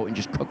fucking show and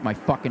just cook my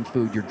fucking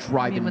food. You're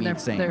driving me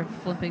insane. They're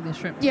flipping the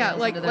shrimp. Yeah,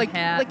 like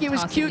it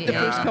was cute the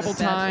first couple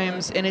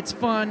times, and it's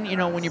fun,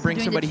 when you bring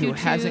somebody who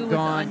hasn't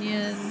gone.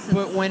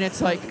 But when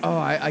it's like,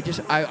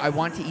 I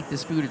want to eat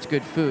this food, it's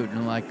good food,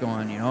 and like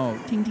going,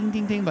 ding ding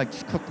ding ding, like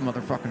just cook the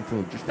motherfucking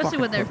food. Just especially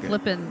when they're cook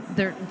flipping,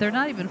 they're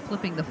not even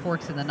flipping the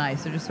forks and the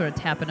knives. They're just sort of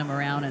tapping them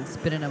around and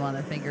spinning them on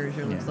their fingers.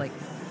 It looks like,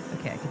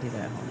 okay, I could do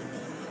that at home.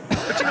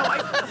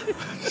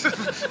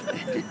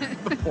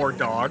 But the poor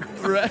dog.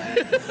 Right.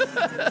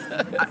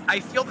 I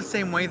feel the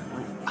same way,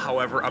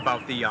 however,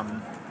 about the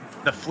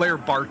Flair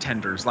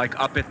bartenders, like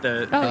up at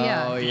the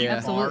absolutely.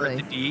 bar at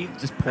the D.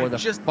 Just pour the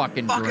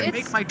fucking drink.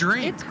 Make my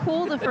drink. It's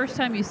cool the first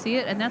time you see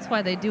it, and that's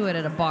why they do it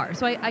at a bar.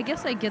 So I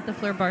guess I get the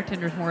Flair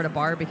bartenders more at a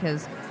bar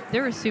because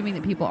they're assuming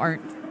that people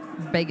aren't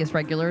Vegas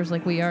regulars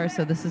like we are,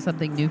 so this is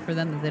something new for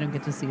them that they don't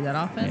get to see that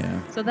often. Yeah.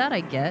 So that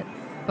I get,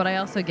 but I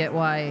also get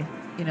why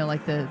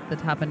like the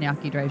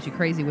teppanyaki drives you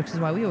crazy, which is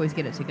why we always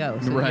get it to go,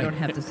 so you don't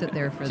have to sit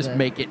there for just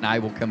make it and I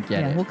will come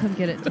get it. Yeah, we'll come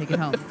get it and take it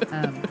home.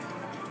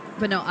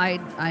 But no, I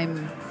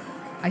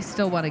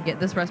still want to get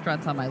this.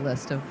 Restaurant's on my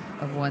list of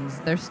ones.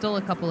 There's still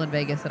a couple in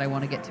Vegas that I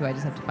want to get to. I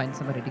just have to find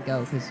somebody to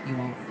go because you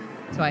won't.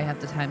 So I have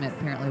to time it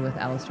apparently with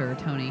Alistair or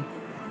Tony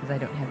because I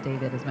don't have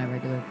David as my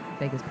regular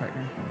Vegas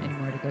partner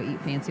anymore to go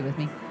eat fancy with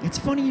me. It's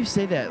funny you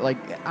say that. Like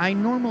I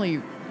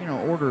normally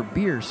order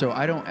beer, so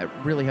I don't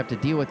really have to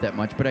deal with that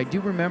much. But I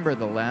do remember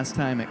the last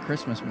time at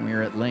Christmas when we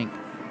were at Link,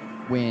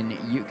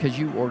 because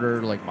you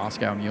order like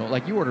Moscow Mule,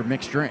 like you order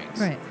mixed drinks,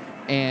 right?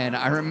 And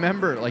I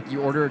remember like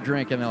you order a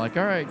drink and they're like,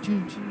 all right,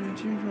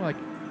 like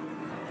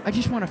I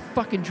just want a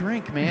fucking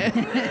drink, man.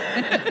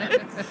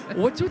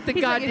 What's with the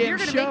He's like, goddamn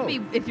show?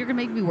 if you're gonna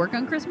make me work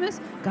on Christmas,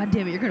 God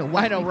damn it, you're gonna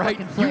watch I know, me right?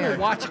 fucking You flare.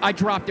 will watch. I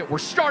dropped it. We're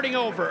starting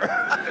over.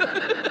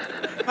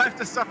 I have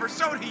to suffer,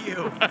 so do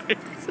you.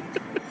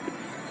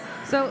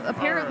 So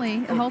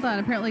apparently, hold on.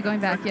 Apparently,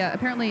 going back,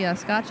 apparently,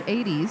 Scotch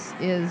 80s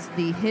is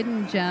the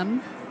hidden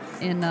gem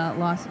in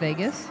Las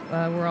Vegas,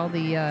 where all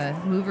the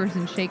movers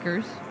and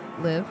shakers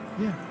live.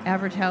 Yeah.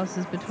 Average house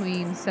is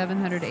between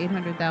 700 to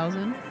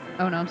 800,000.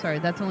 Oh no, I'm sorry.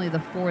 That's only the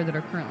 4 that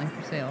are currently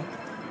for sale.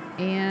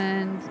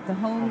 And the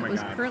home my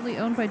was God. currently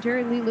owned by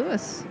Jerry Lee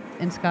Lewis,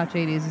 and Scotch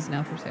 80s is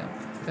now for sale.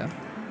 So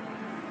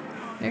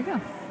there you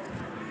go.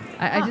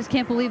 I just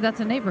can't believe that's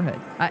a neighborhood.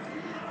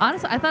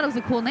 Honestly, I thought it was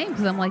a cool name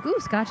because I'm like, ooh,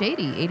 Scotch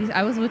 80s.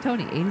 I was with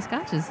Tony. 80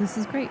 Scotches. This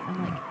is great.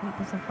 I'm like, wait,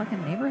 that's a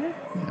fucking neighborhood?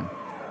 Yeah.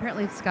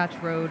 Apparently it's Scotch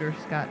Road or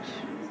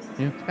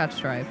Scotch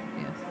Drive.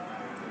 Yeah.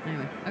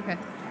 Anyway, okay.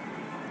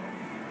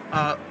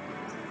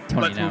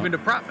 Tony Let's move into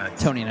prop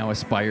bets. Tony now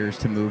aspires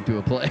to move to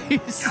a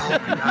place. Oh my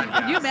God,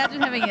 Can you imagine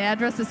having an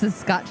address that says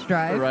Scotch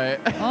Drive? Right.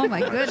 Oh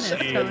my goodness,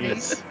 Tony.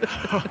 Jeez.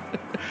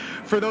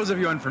 For those of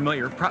you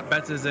unfamiliar, Prop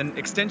Bets is an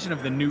extension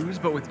of the news,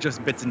 but with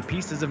just bits and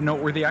pieces of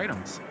noteworthy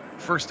items.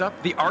 First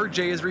up, the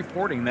RJ is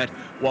reporting that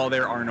while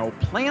there are no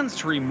plans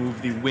to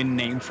remove the Wynn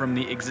name from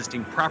the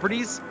existing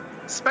properties,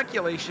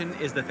 speculation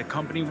is that the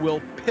company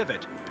will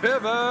pivot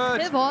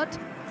to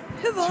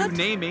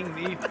naming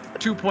the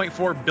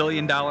 $2.4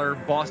 billion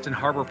Boston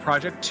Harbor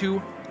project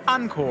to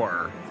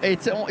Encore.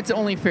 It's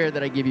only fair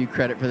that I give you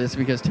credit for this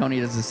because Tony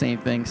does the same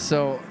thing.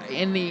 So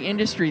in the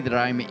industry that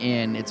I'm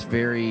in, it's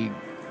very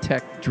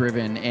tech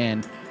driven,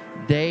 and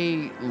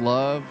they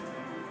love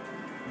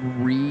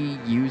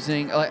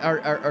reusing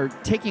or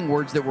taking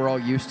words that we're all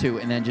used to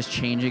and then just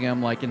changing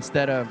them. Like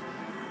instead of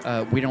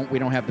we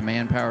don't have the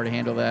manpower to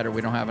handle that, or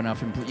we don't have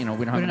enough we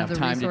don't have enough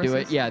time to do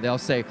it. Yeah, they'll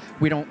say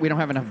we don't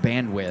have enough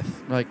bandwidth.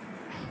 Like.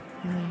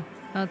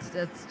 That's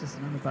just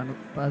another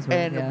buzzword.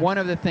 And one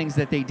of the things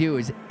that they do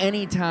is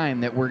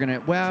anytime that we're going to,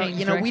 Change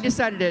we direction?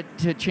 decided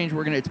to change,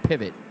 it's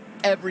pivot.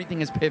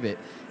 Everything is pivot.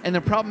 And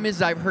the problem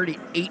is I've heard it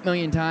 8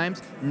 million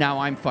times. Now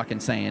I'm fucking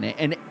saying it.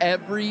 And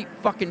every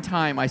fucking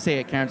time I say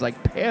it, Karen's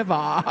like, pivot.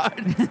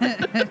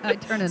 I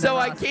turn it So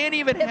I off. can't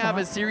even have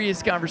a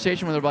serious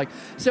conversation with her. Like,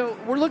 so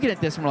we're looking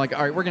at this and we're like,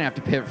 all right, we're going to have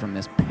to pivot from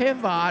this.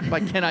 Pivot.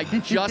 But can I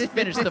just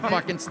finish the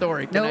fucking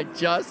story? Can I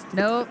just?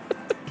 Nope.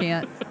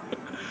 Can't.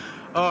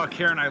 Oh,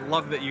 Karen, I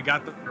love that you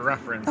got the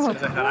reference. Oh,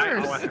 of I'll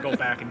course. have to go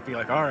back and be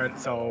like, all right,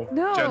 so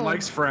No. Jen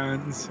likes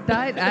Friends.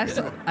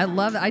 I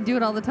love it. I do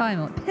it all the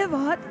time. I'm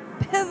like,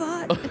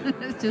 pivot.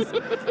 It's just,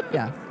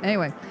 yeah.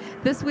 Anyway,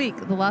 this week,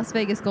 the Las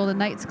Vegas Golden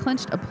Knights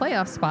clinched a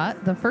playoff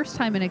spot, the first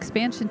time an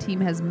expansion team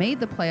has made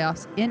the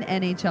playoffs in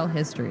NHL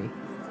history.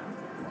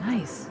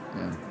 Nice.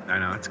 Yeah. I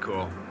know, it's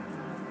cool.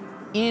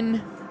 In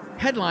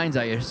headlines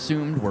I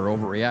assumed were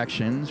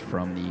overreactions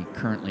from the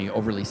currently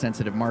overly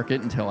sensitive market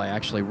until I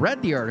actually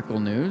read the article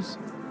news.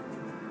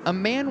 A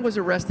man was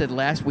arrested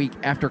last week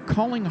after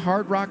calling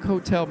Hard Rock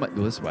Hotel...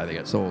 This is why they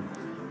got sold.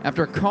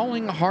 After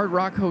calling Hard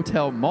Rock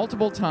Hotel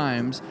multiple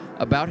times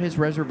about his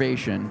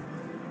reservation,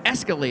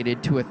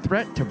 escalated to a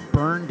threat to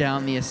burn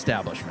down the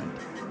establishment.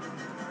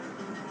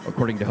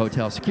 According to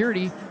hotel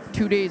security,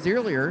 2 days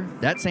earlier,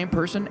 that same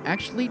person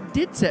actually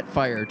did set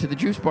fire to the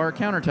juice bar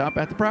countertop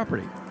at the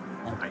property.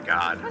 Oh my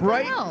God. What the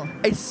Right? hell?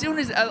 As soon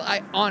as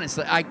I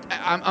honestly,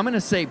 I'm going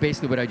to say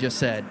basically what I just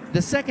said.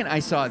 The second I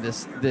saw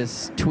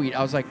this tweet,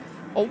 I was like,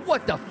 oh,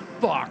 what the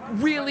fuck?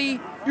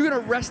 Really? You're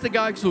going to arrest the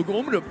guy? So I'm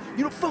going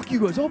to, fuck you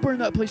guys. I'll burn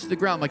that place to the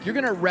ground. Like, you're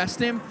going to arrest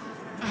him?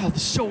 Oh,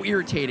 this is so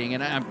irritating.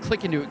 And I'm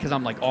clicking to it because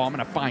I'm like, oh, I'm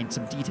going to find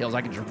some details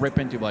I can just rip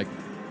into. Like,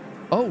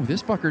 oh,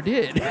 this fucker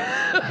did.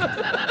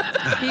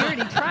 He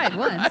already tried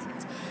once.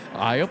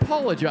 I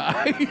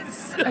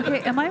apologize. Okay,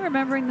 am I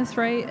remembering this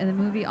right? In the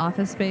movie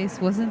Office Space,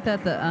 wasn't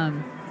that the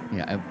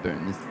Yeah, I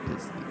burned this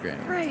piece to the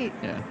ground. Right.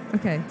 Yeah.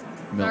 Okay.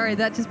 Milton. Sorry,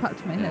 that just popped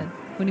in my head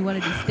when he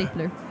wanted his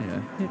stapler. Yeah.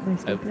 Hit my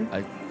stapler.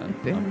 I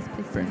burn this piece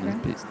to the burned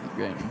ground. this piece to the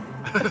ground.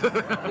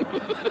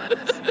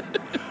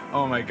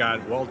 Oh my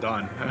God, well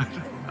done.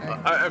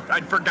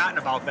 I'd forgotten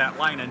about that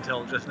line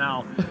until just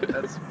now.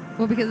 That's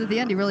Well, because at the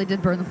end he really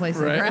did burn the place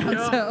to the Right. ground.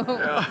 Yeah, So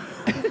yeah.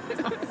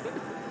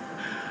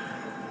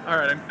 All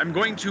right, I'm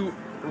going to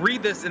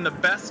read this in the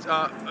best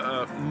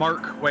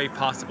Mark way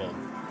possible,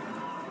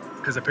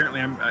 because apparently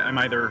I'm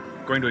either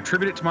going to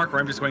attribute it to Mark or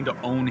I'm just going to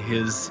own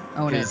his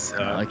Own it. his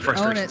I like it.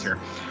 frustrations Own it. here.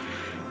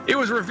 It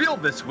was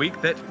revealed this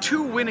week that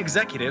 2 Wynn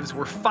executives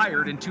were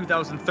fired in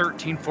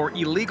 2013 for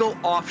illegal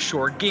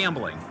offshore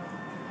gambling.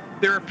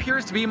 There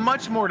appears to be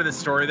much more to this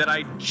story that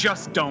I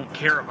just don't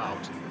care about,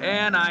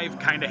 and I've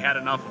kind of had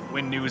enough of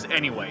Wynn news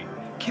anyway.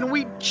 Can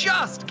we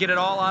just get it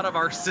all out of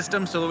our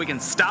system so that we can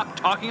stop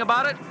talking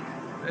about it?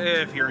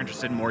 If you're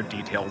interested in more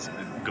details,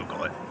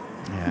 Google it.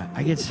 Yeah,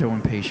 I get so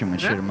impatient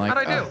with shit. I'm like,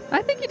 how'd I do? oh.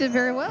 I think you did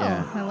very well.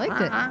 Yeah. I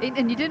liked it.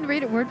 And you didn't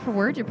read it word for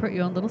word. You put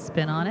your own little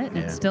spin on it, and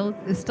Yeah.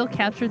 it still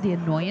captured the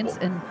annoyance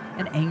and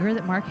anger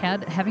that Mark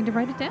had having to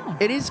write it down.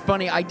 It is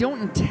funny. I don't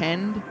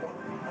intend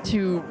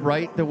to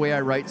write the way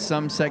I write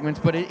some segments,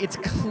 but it's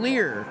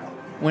clear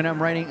when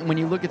I'm writing, when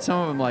you look at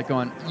some of them, like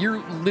you're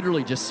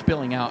literally just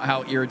spilling out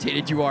how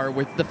irritated you are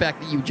with the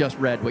fact that you just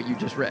read what you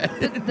just read.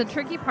 The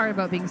tricky part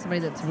about being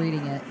somebody that's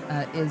reading it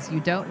is you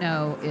don't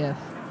know if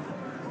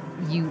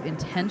you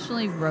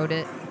intentionally wrote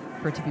it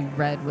for it to be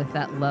read with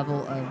that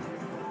level of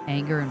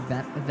anger and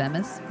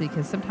veheance,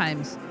 because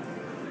sometimes,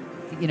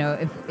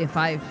 if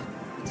I've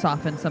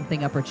softened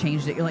something up or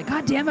changed it, you're like,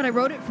 God damn it, I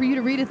wrote it for you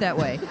to read it that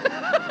way.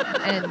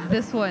 And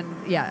this one,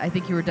 yeah, I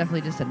think you were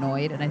definitely just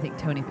annoyed, and I think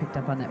Tony picked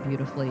up on that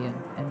beautifully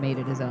and made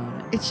it his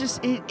own. It's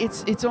just,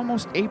 it's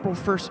almost April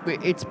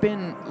 1st. It's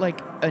been like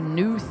a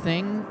new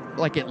thing,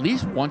 like at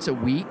least once a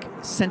week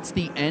since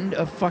the end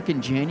of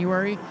fucking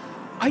January.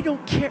 I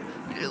don't care.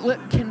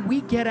 Can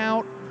we get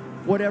out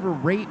whatever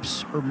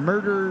rapes or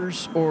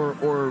murders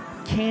or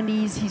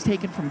candies he's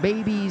taken from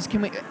babies?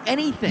 Can we,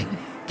 anything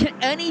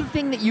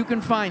that you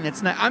can find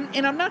that's not,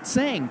 I'm not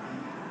saying.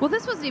 Well,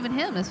 this wasn't even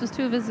him. This was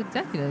two of his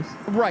executives.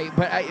 Right,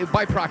 but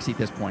by proxy at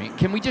this point,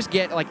 can we just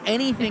get like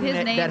anything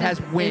that has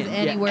win?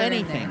 Anywhere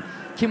anything. in there.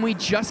 Can we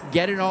just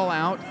get it all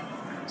out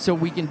so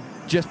we can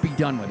just be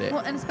done with it?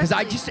 Well, and because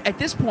at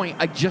this point,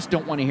 I just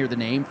don't want to hear the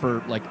name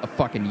for like a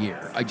fucking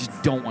year. I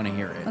just don't want to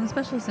hear it. And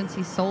especially since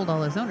he sold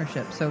all his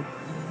ownership. So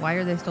why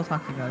are they still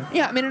talking about it?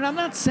 Yeah, I mean, and I'm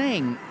not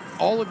saying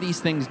all of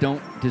these things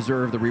don't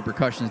deserve the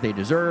repercussions they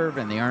deserve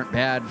and they aren't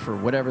bad for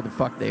whatever the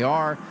fuck they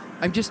are.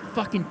 I'm just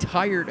fucking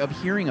tired of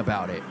hearing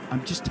about it.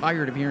 I'm just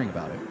tired of hearing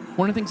about it.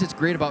 One of the things that's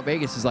great about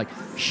Vegas is like,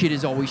 shit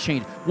has always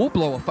changed. We'll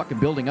blow a fucking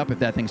building up if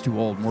that thing's too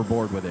old and we're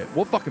bored with it.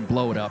 We'll fucking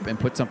blow it up and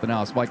put something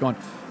else. Like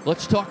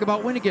let's talk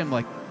about Win again. I'm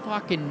like,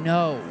 fucking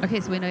no. Okay,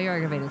 so we know you're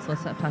aggravated, so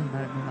let's stop talking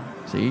about it and move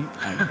on. See?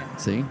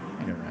 See?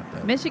 I don't have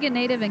that. Michigan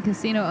native and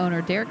casino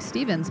owner Derek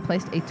Stevens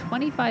placed a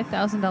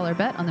 $25,000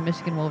 bet on the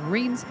Michigan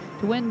Wolverines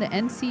to win the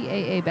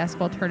NCAA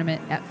basketball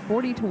tournament at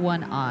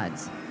 40-1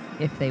 odds.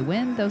 If they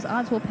win, those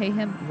odds will pay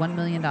him $1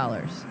 million.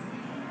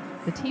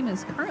 The team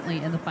is currently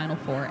in the Final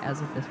Four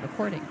as of this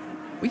recording.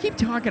 We keep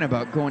talking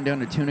about going down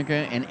to Tunica,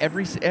 and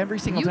every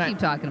single time... You keep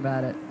talking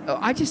about it.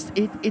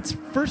 It's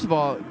first of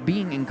all,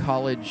 being in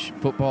college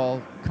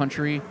football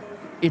country,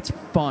 it's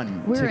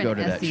fun to go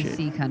to that shit. We're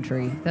in SEC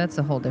country. That's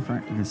a whole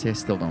different... I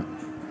still don't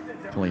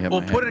fully have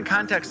Well, my put head. in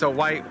context, though,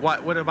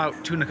 what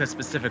about Tunica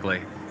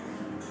specifically?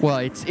 Well,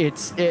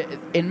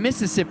 in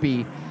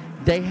Mississippi,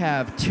 they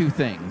have two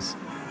things.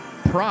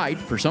 Pride,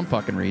 for some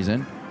fucking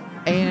reason,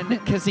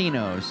 and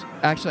casinos.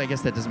 Actually, I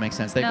guess that doesn't make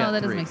sense. They've got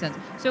that three. doesn't make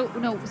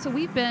sense. So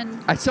we've been...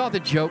 I saw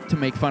the joke to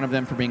make fun of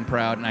them for being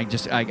proud, and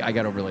I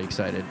got overly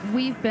excited.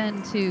 We've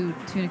been to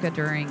Tunica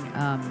during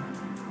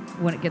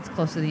when it gets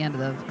close to the end of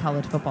the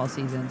college football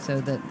season, so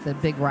that the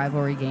big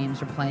rivalry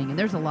games are playing, and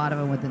there's a lot of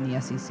them within the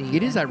SEC.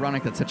 It is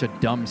ironic that such a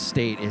dumb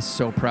state is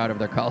so proud of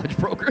their college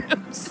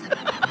programs.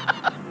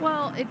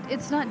 Well,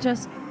 it's not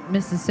just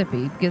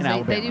Mississippi, because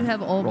they do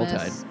have Ole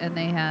Miss and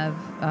they have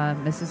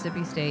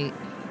Mississippi State,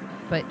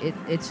 but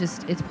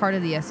it's part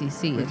of the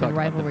SEC. We The talked about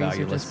rivalries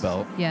the valueless are just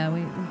belt. Yeah,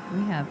 we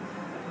have.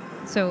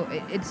 So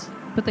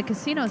but the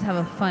casinos have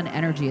a fun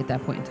energy at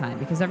that point in time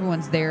because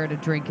everyone's there to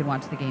drink and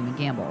watch the game and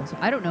gamble. So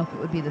I don't know if it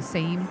would be the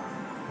same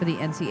for the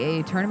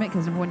NCAA tournament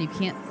because number one, you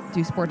can't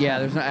do sports. Yeah,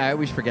 betting. I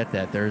always forget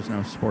that there's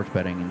no sports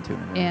betting in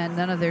Tunica. And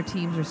none of their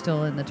teams are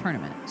still in the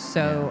tournament,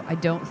 so I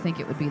don't think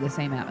it would be the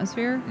same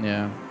atmosphere.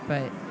 Yeah,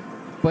 but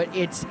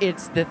it's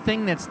the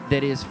thing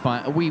that is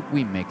fun.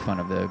 We make fun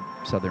of the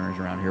Southerners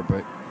around here,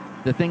 but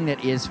the thing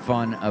that is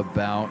fun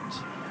about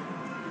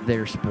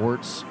their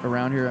sports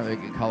around here,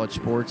 like college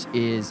sports,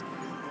 is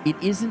it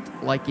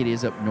isn't like it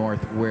is up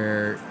north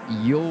where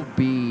you'll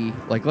be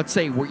like, let's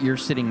say you're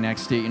sitting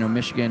next to,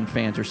 Michigan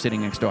fans are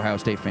sitting next to Ohio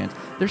State fans.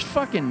 There's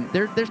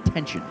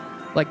tension.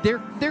 Like there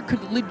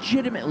could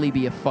legitimately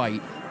be a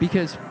fight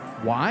because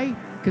why?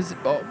 Because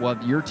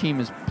your team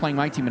is playing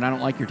my team and I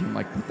don't like your team.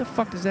 Like, what the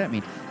fuck does that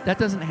mean? That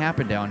doesn't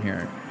happen down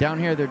here. Down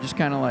here, they're just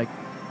kind of like,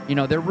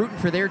 they're rooting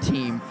for their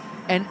team.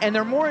 And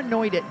they're more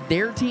annoyed at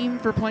their team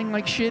for playing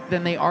like shit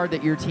than they are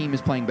that your team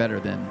is playing better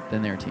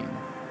than their team.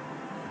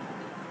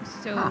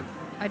 So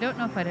I don't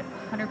know if I'd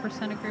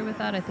 100% agree with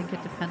that. I think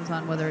it depends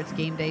on whether it's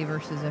game day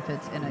versus if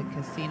it's in a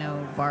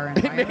casino bar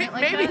environment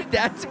like Maybe that.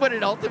 that's what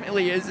it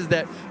ultimately is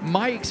that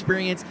my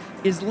experience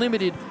is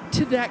limited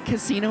to that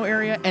casino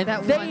area, and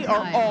That they one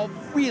are time. all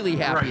really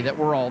happy that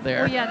we're all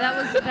there. Well, yeah,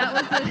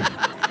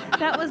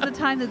 that was the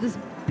time that this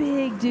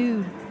big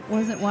dude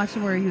wasn't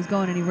watching where he was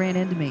going and he ran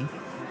into me.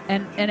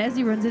 And as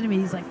he runs into me,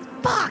 he's like,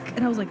 fuck!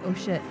 And I was like, oh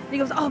shit. And he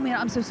goes, oh man,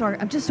 I'm so sorry.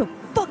 I'm just so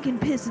fucking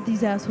pissed that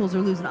these assholes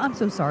are losing. I'm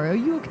so sorry. Are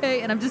you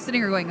okay? And I'm just sitting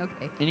here going,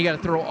 okay. And you got to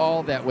throw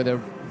all that with a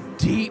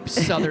deep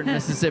southern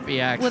Mississippi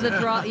accent. With a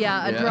drawl,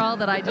 a drawl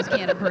that I just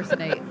can't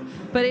impersonate.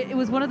 But it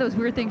was one of those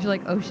weird things. You're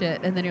like, oh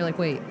shit. And then you're like,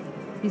 wait,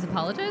 he's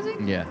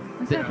apologizing? Yeah.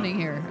 What's happening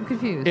here? I'm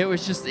confused. It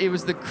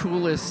was the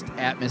coolest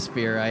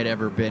atmosphere I'd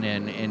ever been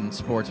in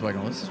sports. Like,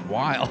 oh, this is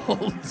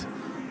wild.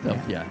 So,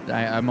 yeah,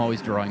 I'm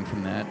always drawing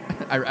from that.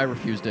 I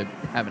refuse to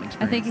have an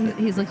experience. I think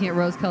he's looking at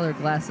rose-colored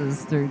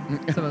glasses through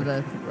some of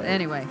the... Right.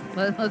 Anyway,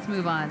 let's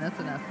move on. That's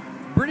enough.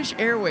 British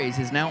Airways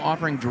is now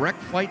offering direct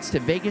flights to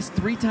Vegas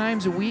 3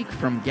 times a week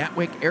from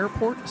Gatwick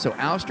Airport, so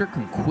Alistair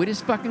can quit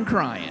his fucking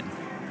crying.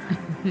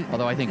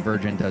 Although I think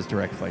Virgin does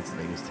direct flights to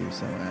Vegas too,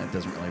 so it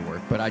doesn't really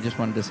work. But I just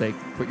wanted to say,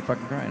 quit your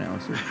fucking crying,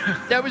 Alistair.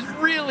 That was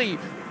really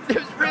the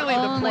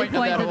only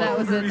point of that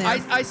was in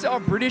there. I saw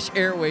British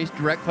Airways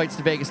direct flights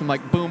to Vegas. I'm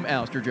like, boom,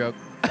 Alistair joke.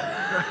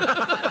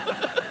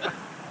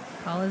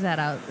 Call his ad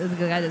out. Is the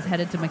guy that's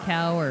headed to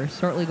Macau or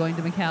shortly going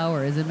to Macau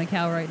or is in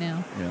Macau right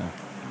now? Yeah.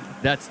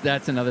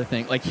 That's another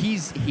thing. Like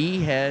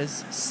he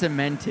has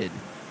cemented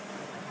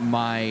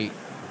my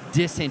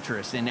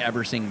disinterest in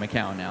ever seeing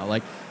Macau now.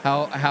 Like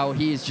how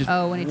he is just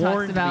when he talks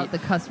warned about me.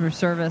 the customer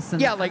service and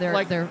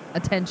their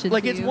attention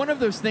Like to it's you. one of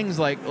those things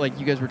like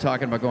you guys were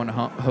talking about going to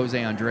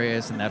Jose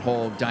Andres and that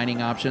whole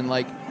dining option.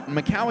 Like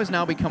Macau has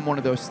now become one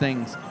of those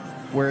things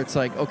where it's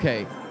like,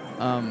 okay,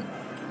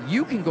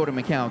 you can go to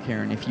Macau,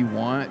 Karen, if you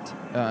want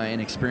and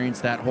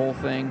experience that whole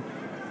thing.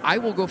 I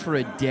will go for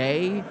a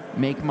day,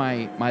 make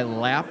my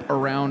lap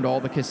around all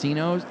the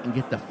casinos, and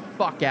get the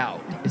fuck out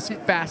as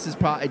fast as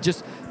possible.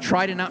 Just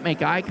try to not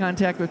make eye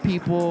contact with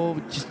people.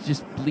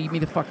 Just leave me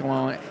the fuck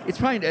alone. It's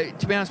probably,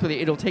 to be honest with you,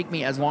 it'll take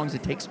me as long as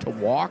it takes to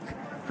walk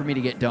for me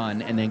to get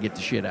done and then get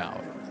the shit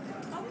out.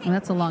 Well,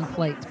 that's a long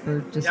flight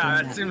for just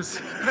Yeah, doing that seems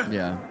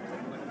Yeah.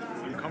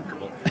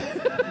 uncomfortable.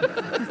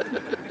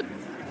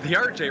 The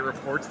RJ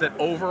reports that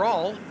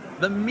overall,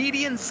 the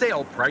median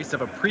sale price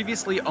of a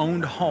previously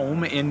owned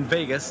home in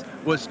Vegas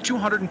was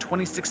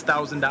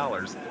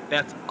 $226,000.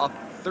 That's up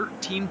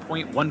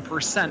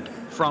 13.1%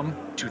 from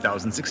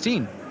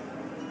 2016.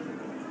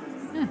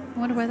 I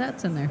wonder why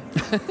that's in there.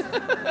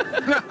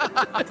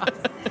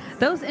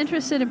 Those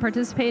interested in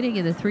participating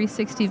in the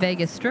 360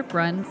 Vegas Strip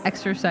Run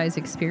exercise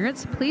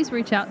experience, please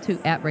reach out to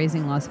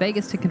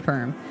 @RaisingLasVegas to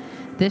confirm.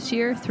 This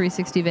year,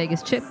 360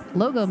 Vegas Chip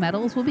logo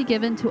medals will be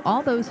given to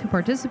all those who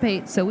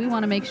participate, so we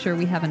want to make sure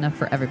we have enough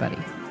for everybody.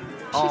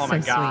 Oh my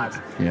so God.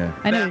 sweet. Yeah.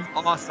 I know.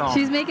 That's awesome.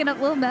 She's making up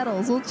little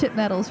medals, little chip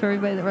medals for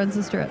everybody that runs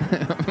the strip.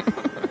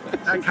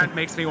 That kind of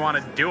makes me want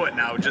to do it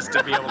now, just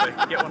to be able to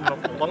get one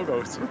of the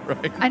logos.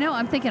 Right. I know.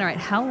 I'm thinking, all right,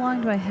 how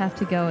long do I have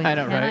to go? And I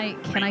know, right?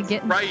 Can I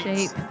get in Right.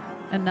 shape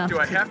enough? Do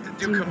I have to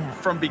do that?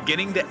 from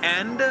beginning to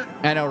end?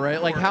 I know, right?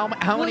 Like how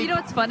Well, many? you know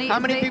what's funny How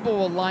is many they- people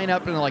will line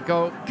up and like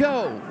go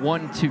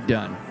 1, 2,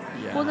 done?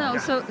 Yeah. Well, no.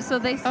 So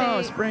they say.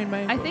 Oh, sprained my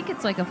ankle. I think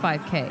it's like a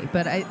 5K,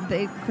 but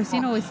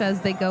Christina always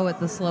says they go at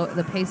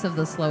the pace of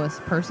the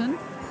slowest person.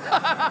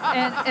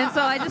 and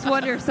so I just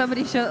wonder if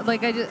somebody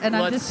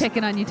I'm just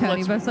picking on you,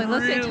 Tony. But it's like,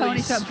 let's say really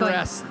Tony shows up going,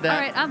 stress that- all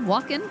right, I'm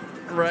walking.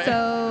 Right.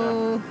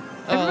 So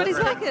everybody's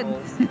that's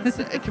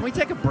walking. Can we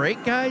take a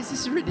break, guys?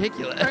 This is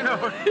ridiculous. I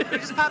know.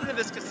 Just hop into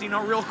this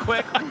casino real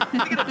quick. Let me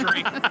get a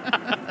drink.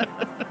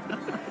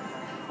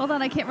 Hold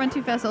on, I can't run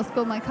too fast. I'll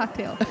spill my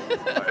cocktail.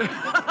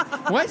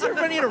 Why is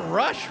everybody in a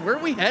rush? Where are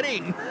we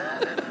heading?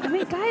 I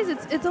mean, guys,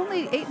 it's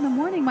only 8 in the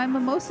morning. My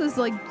mimosa's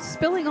like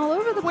spilling all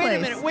over the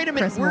place. Wait a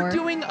minute. Chris We're Moore.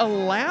 doing a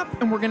lap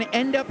and we're going to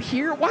end up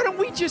here? Why don't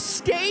we just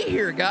stay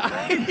here,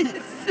 guys?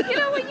 You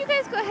know what? You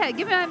guys go ahead.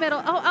 Give me my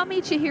medal. I'll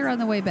meet you here on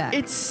the way back.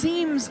 It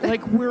seems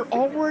like we're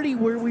already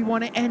where we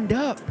want to end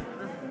up.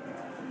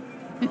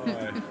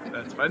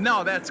 That's fine.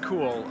 No, that's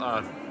cool,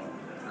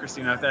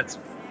 Christina.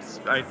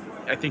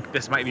 I think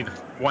this might be the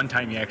one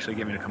time you actually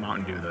get me to come out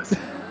and do this.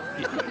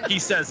 He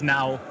says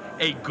now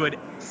a good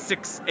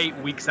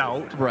 6-8 weeks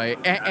out. Right.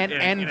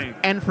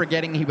 And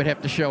forgetting he would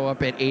have to show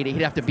up at 8.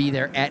 He'd have to be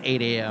there at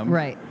 8 a.m.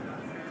 Right.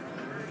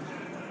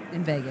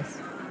 In Vegas.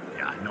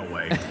 Yeah, no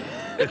way.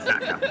 It's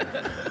not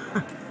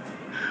happening.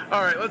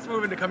 All right, let's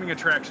move into coming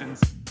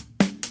attractions.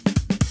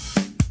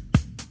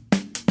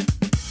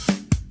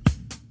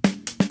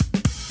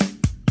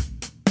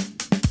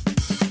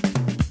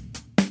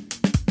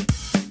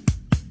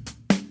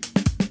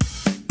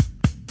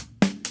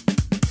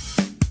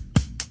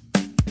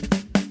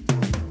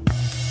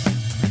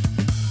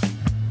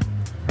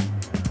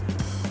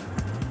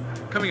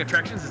 Coming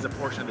Attractions is a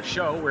portion of the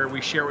show where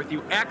we share with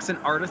you acts and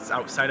artists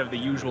outside of the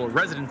usual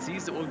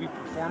residencies that will be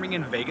performing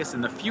in Vegas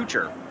in the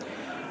future.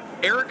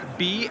 Eric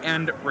B.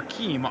 and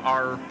Rakim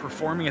are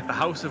performing at the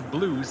House of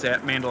Blues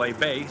at Mandalay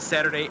Bay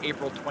Saturday,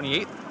 April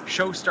 28th.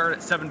 Shows start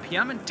at 7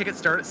 p.m. and tickets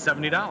start at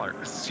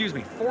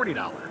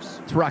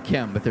 $40. It's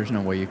Rakim, but there's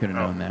no way you could have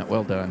known that.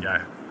 Well done.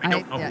 Yeah, I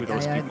don't know who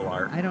those people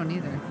are. I don't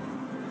either.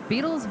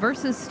 Beatles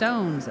versus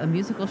Stones, a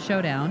musical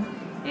showdown,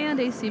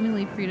 and a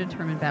seemingly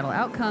predetermined battle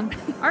outcome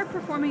are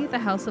performing at the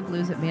House of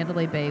Blues at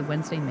Mandalay Bay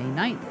Wednesday, May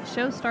 9th.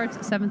 Show starts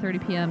at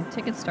 7:30 p.m.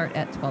 Tickets start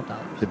at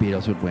 $12. The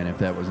Beatles would win if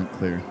that wasn't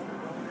clear.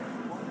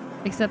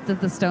 Except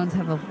that the Stones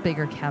have a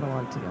bigger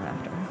catalog to go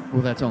after.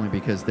 Well, that's only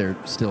because they're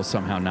still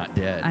somehow not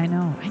dead. I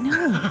know.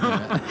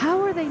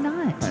 How are they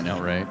not? I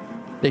know, right?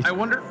 I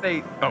wonder if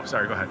they... Oh,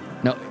 sorry, go ahead.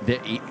 No,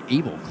 they're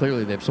evil.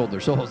 Clearly, they've sold their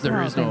souls.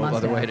 There is no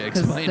other way to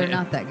explain they're it. They're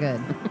not that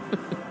good.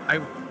 I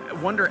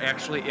wonder,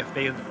 actually, if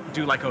they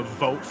do like a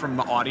vote from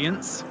the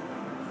audience.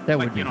 That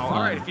like, would be fun. All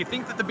right, if you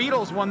think that the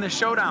Beatles won this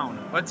showdown,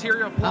 let's hear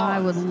your applause. I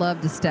would love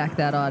to stack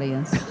that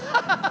audience.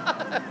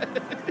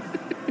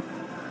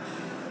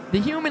 The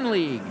Human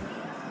League.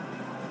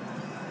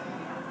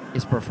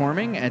 is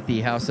performing at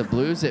the House of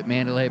Blues at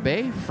Mandalay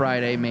Bay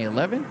Friday, May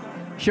 11th.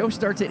 Show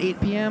starts at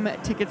 8 p.m.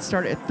 Tickets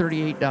start at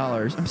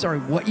 $38. I'm sorry,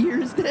 what year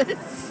is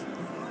this?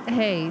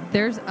 Hey,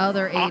 there's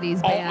other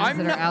 80s bands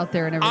that are out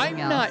there and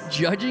everything else. I'm not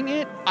judging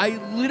it. I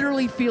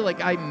literally feel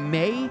like I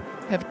may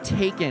have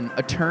taken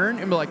a turn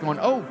and be like going,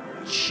 oh,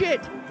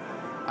 shit.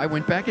 I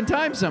went back in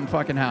time some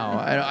fucking how.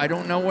 I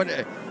don't know what...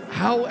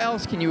 How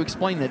else can you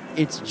explain that?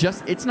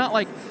 It's not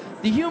like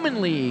the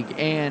Human League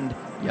and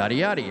yada,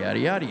 yada, yada,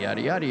 yada,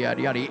 yada, yada, yada,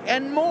 yada,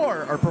 and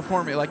more are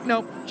performing. Like,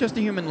 nope, just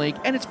the Human League,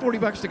 and it's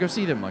 $40 to go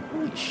see them. Like,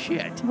 holy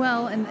shit.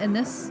 Well, and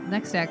this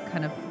next act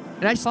kind of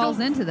falls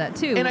into that,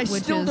 too. And I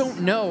still don't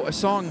know a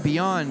song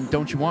beyond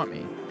Don't You Want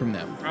Me from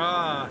them.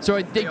 So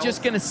are they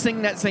just going to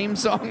sing that same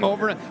song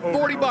over and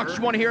 $40.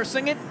 You want to hear us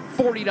sing it?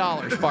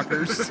 $40,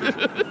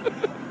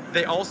 fuckers.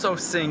 They also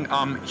sing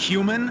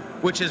Human,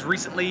 which has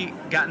recently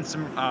gotten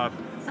some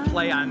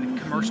play on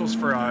commercials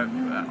for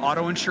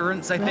auto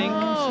insurance, I think.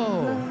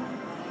 Oh.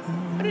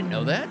 I didn't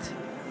know that.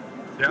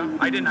 Yeah,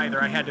 I didn't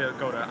either. I had to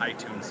go to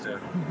iTunes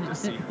to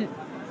see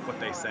what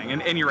they sang.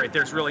 And you're right,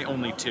 there's really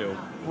only two.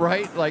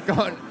 Right? Like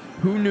on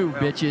Who Knew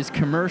Bitches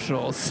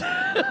commercials.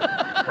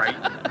 Right.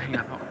 Hang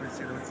on. Let's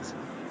see.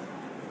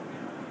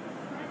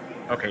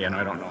 Okay, yeah, no,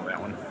 I don't know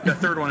that one. The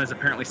third one is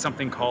apparently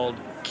something called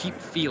Keep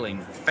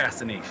Feeling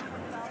Fascination.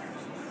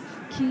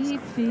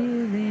 Keep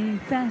feeling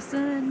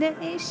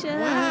fascination.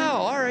 Wow,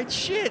 all right,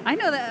 shit. I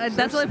know that.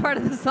 That's the only part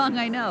of the song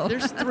I know.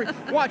 There's three.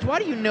 Watch, why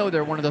do you know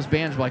they're one of those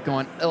bands like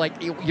going, like,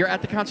 you're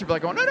at the concert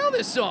like going, I know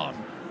this song.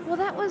 Well,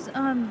 that was,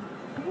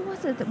 who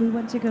was it that we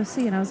went to go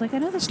see? And I was like, I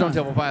know this Stone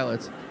song. Temple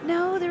Pilots.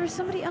 No, there was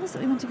somebody else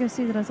that we went to go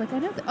see that I was like, I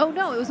know that. Oh,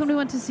 no, it was when we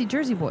went to see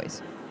Jersey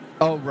Boys.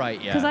 Oh, right,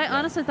 yeah. Because I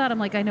honestly thought, I'm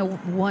like, I know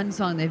one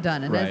song they've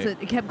done. And as it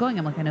kept going,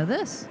 I'm like, I know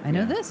this. I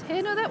know this. Hey,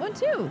 I know that one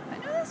too. I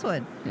know this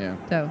one. Yeah.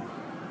 So...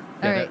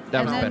 Yeah, all right,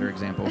 that was a better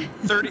example.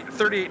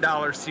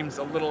 $38 seems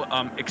a little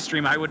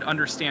extreme. I would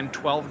understand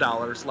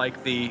 $12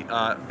 like the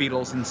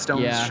Beatles and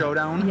Stones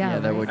showdown. Yeah,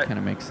 that would kind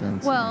of make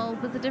sense. Well,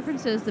 but the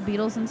difference is the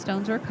Beatles and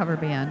Stones are a cover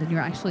band, and you're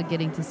actually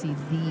getting to see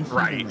the Human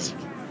Right. League.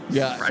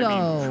 Yeah.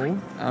 So...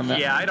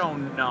 I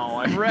don't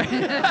know. Right.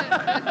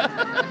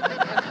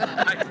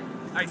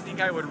 I think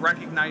I would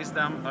recognize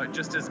them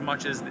just as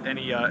much as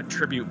any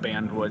tribute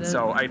band would.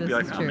 So I'd be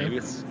like, maybe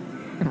it's...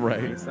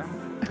 Right. Maybe it's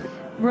them.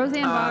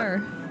 Roseanne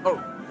Barr.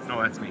 Oh. No,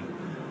 that's me.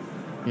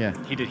 Yeah.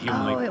 He did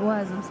Human League. Oh, it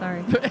was. I'm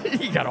sorry.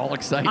 He got all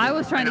excited. I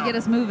was trying to get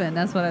us moving.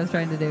 That's what I was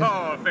trying to do.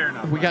 Oh, fair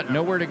enough. We got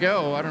nowhere to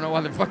go. I don't know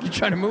why the fuck you're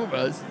trying to move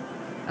us.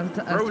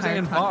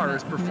 Roseanne Barr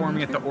is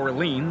performing at the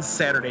Orleans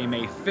Saturday,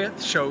 May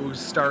 5th. Shows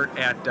start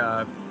at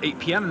 8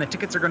 p.m. and the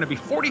tickets are going to be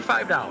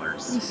 $45.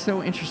 It's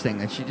so interesting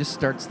that she just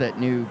starts that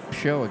new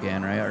show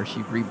again, right? Or she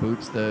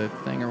reboots the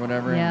thing or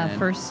whatever. Yeah, and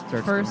first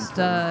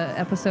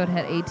episode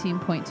had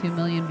 18.2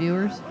 million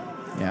viewers.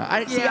 Yeah,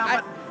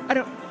 I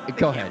don't.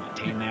 Go ahead.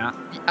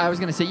 I was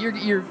gonna say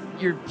you're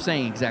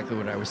saying exactly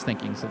what I was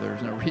thinking, so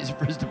there's no reason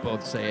for us to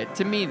both say it.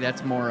 To me,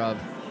 that's more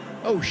of,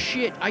 oh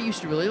shit, I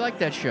used to really like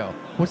that show.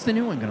 What's the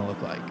new one gonna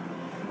look like?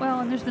 Well,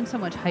 and there's been so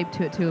much hype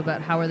to it too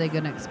about how are they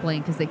going to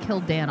explain, because they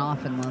killed Dan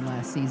off in the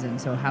last season.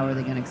 So how are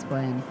they going to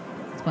explain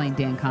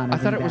Dan Connor? I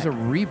thought it was a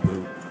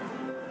reboot.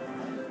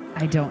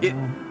 I don't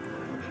know.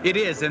 It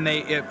is, and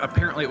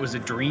apparently it was a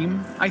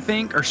dream, I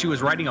think, or she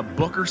was writing a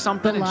book or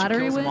something, The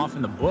lottery and she kills win? him off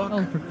in the book.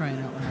 Oh, for crying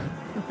out loud.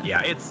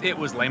 Yeah, it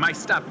was lame. I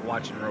stopped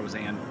watching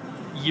Roseanne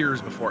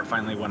years before it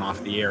finally went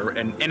off the air,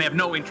 and have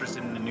no interest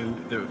in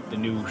the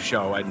new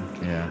show.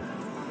 Yeah.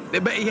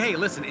 But hey,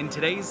 listen, in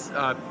today's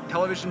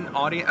television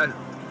audience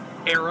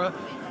era,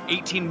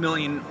 18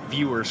 million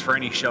viewers for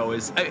any show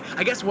is,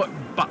 I guess what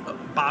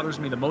bothers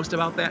me the most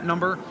about that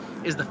number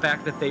is the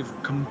fact that they've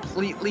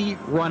completely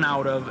run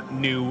out of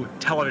new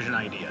television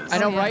ideas. I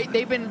know, right?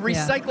 They've been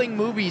recycling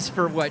movies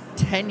for,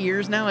 10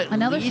 years now at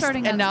least?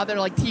 And now they're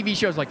like TV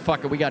shows like,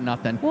 fuck it, we got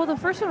nothing. Well, the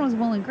first one was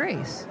Will and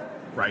Grace.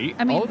 Right?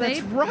 I mean,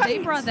 that's right. They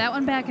brought that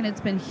one back, and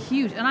it's been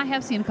huge. And I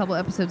have seen a couple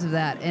episodes of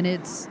that, and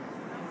it's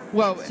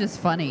just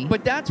funny.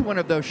 But that's one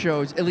of those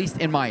shows, at least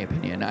in my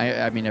opinion.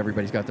 I mean,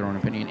 everybody's got their own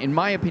opinion. In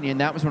my opinion,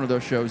 that was one of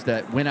those shows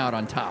that went out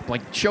on top.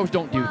 Like, shows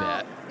don't do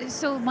that.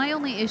 So my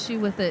only issue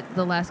with it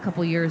the last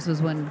couple years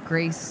was when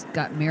Grace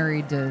got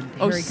married to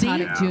Harry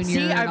Connick Jr. See,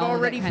 and I've all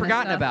already that kind of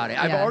forgotten stuff. about it.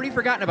 Yeah. I've already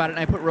forgotten about it, and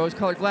I put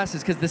rose-colored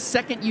glasses because the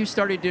second you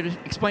started to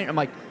explain it, I'm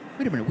like,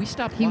 wait a minute, we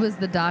stopped. He was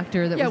the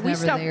doctor that was never there. Yeah,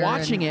 we stopped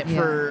watching it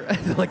for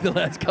like the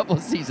last couple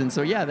of seasons.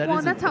 So yeah,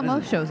 and that's how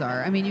most shows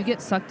are. I mean, you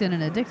get sucked in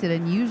and addicted,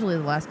 and usually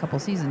the last couple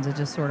of seasons it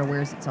just sort of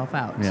wears itself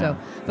out. Yeah. So,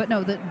 but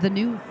no, the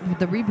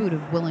reboot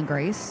of Will and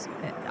Grace,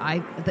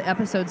 the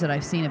episodes that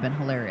I've seen have been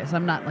hilarious.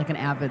 I'm not like an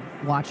avid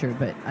watcher,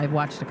 but I've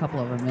watched a couple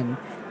of them, and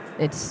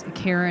it's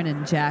Karen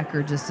and Jack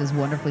are just as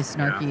wonderfully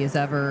snarky as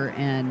ever,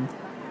 and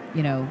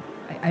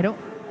I don't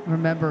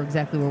remember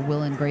exactly where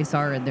Will and Grace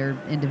are in their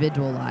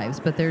individual lives,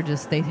 but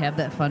they have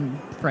that fun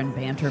friend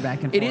banter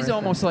back and forth. It is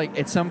almost like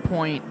at some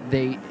point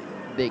they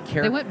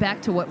went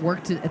back to what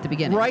worked at the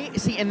beginning. Right.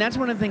 See, and that's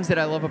one of the things that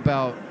I love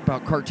about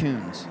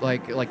cartoons,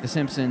 like The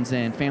Simpsons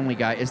and Family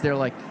Guy, is they're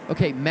like,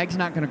 okay, Meg's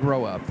not going to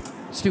grow up.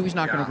 Stewie's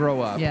not going Yeah. to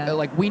grow up. Yeah.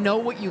 Like, we know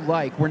what you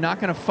like. We're not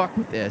going to fuck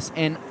with this.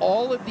 And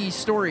all of these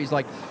stories,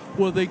 like,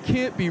 well, they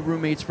can't be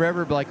roommates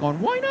forever. But like,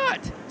 why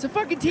not? It's a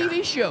fucking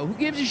TV show. Who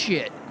gives a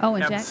shit? Oh,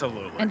 and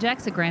Absolutely. And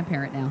Jack's a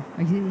grandparent now.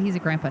 He's a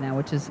grandpa now,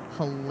 which is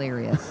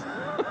hilarious.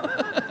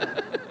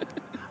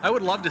 I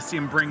would love to see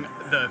him bring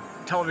the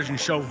television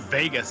show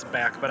Vegas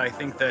back, but I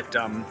think that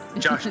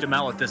Josh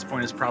Duhamel at this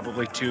point is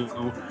probably too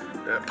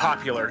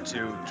popular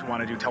to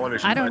want to do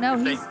television. I don't But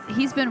know. if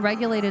He's been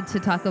regulated to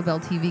Taco Bell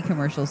TV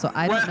commercials, so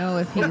I don't know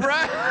if he's.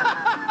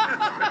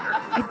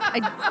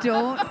 I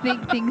don't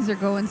think things are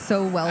going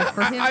so well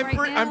for him right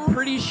now. I'm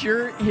pretty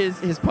sure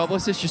his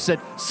publicist just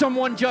said,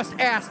 someone just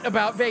asked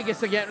about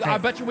Vegas again. I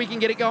bet you we can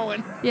get it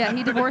going. Yeah,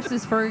 he divorced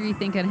his Fergie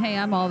thinking, hey,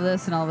 I'm all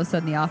this, and all of a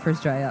sudden the offers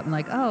dry up. I'm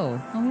like,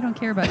 oh, well, we don't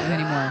care about you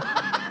anymore.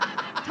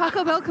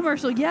 Taco Bell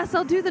commercial. Yes,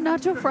 I'll do the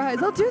nacho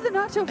fries. I'll do the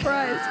nacho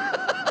fries.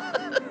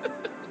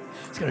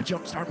 It's going to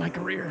jumpstart my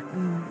career.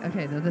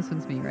 Okay, no, this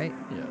one's me, right?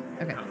 Yeah.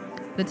 Okay.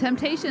 The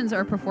Temptations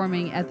are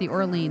performing at the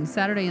Orleans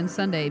Saturday and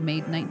Sunday,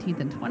 May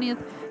 19th and 20th.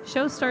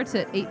 Show starts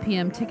at 8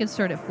 p.m. Tickets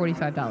start at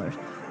 $45.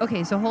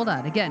 Okay, so hold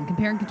on. Again,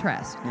 compare and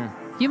contrast. Yeah.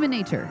 Human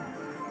Nature,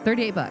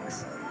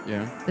 $38.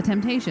 Yeah. The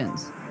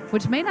Temptations,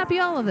 which may not be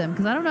all of them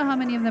because I don't know how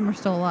many of them are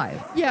still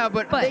alive. Yeah,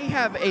 but they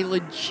have a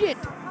legit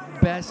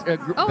best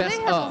Oh, best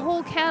they have of. a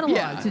whole catalog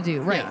Yeah, to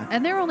do, right? yeah.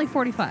 And they're only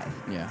 $45.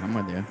 Yeah, I'm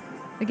with you.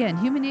 Again,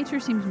 Human Nature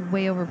seems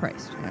way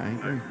overpriced. Yeah, I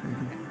agree.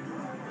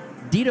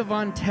 Dita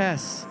Von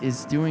Tess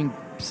is doing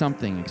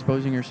something,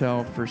 exposing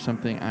herself for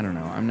something. I don't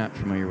know. I'm not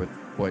familiar with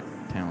what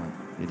talent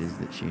it is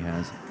that she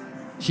has.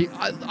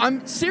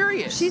 I'm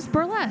serious. She's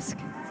burlesque,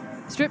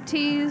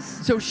 striptease.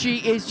 So she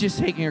is just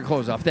taking her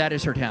clothes off. That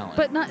is her talent.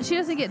 But not. She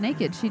doesn't get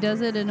naked. She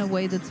does it in a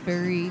way that's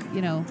very,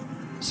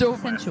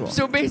 sensual.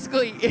 So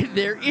basically,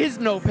 there is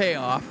no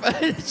payoff.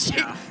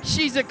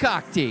 She's a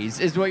cock tease,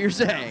 is what you're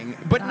saying.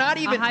 But not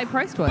even a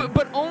high-priced one.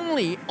 But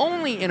only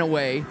in a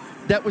way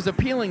that was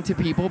appealing to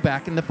people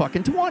back in the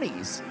fucking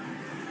 20s.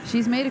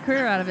 She's made a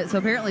career out of it, so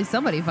apparently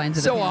somebody finds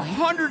it So appealing.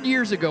 100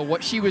 years ago,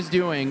 what she was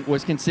doing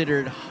was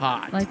considered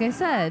hot. Like I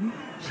said,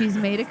 she's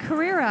made a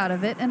career out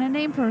of it and a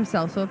name for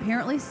herself, so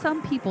apparently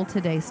some people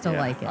today still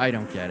like it. I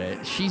don't get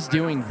it. She's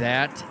doing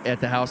that at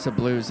the House of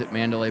Blues at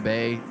Mandalay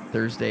Bay,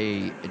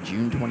 Thursday,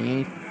 June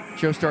 28th.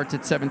 Show starts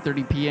at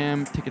 7:30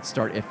 p.m. Tickets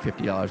start at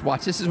 $50.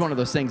 Watch, this is one of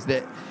those things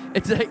that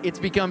it's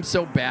become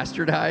so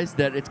bastardized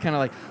that it's kind of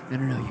like,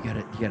 no, you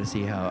gotta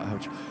see how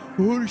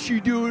what is she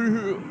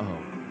doing?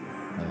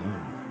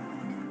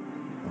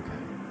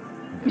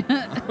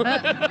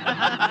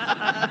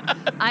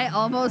 I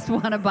almost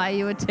want to buy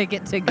you a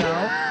ticket to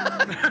go,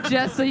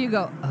 just so you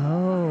go,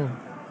 oh,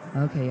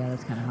 okay, yeah,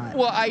 that's kind of hot.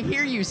 Well, I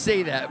hear you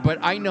say that, but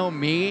I know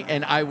me,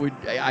 and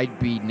I'd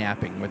be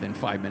napping within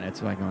 5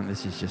 minutes. Like, going,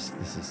 this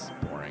is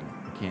boring.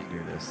 I can't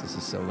do this. This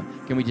is so.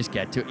 Can we just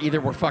get to it?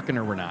 Either we're fucking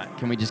or we're not.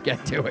 Can we just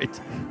get to it?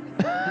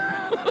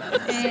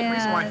 Same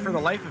reason why, for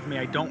the life of me,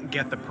 I don't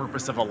get the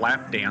purpose of a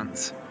lap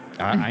dance.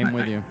 I'm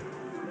with you.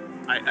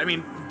 I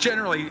mean,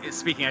 generally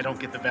speaking, I don't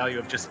get the value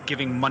of just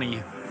giving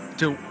money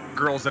to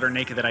girls that are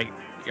naked that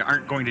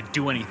aren't going to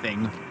do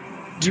anything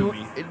to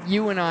me.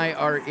 You and I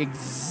are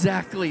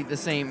exactly the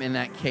same in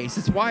that case.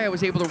 It's why I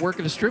was able to work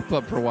at a strip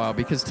club for a while,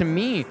 because to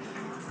me,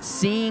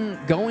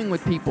 going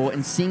with people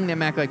and seeing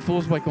them act like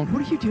fools, like going,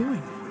 what are you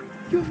doing?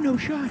 You have no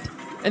shot.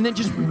 And then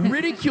just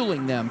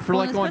ridiculing them for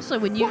Well, like going,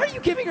 especially when why are you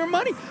giving her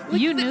money? Like,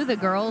 you knew the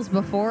girls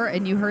before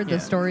and you heard the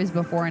stories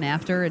before and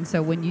after, and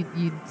so when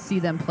you see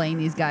them playing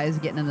these guys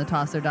getting them to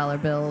toss their dollar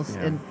bills,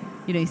 and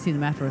you see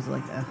them afterwards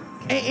like, ugh.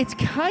 Okay. It's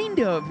kind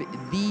of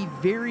the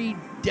very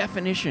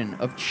definition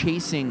of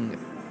chasing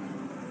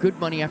good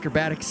money after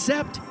bad,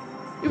 except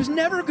it was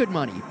never good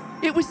money.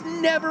 It was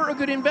never a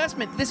good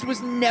investment. This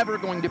was never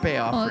going to pay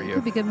off Well, for it you.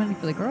 could be good money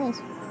for the girls.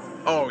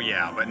 Oh,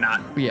 yeah, but not...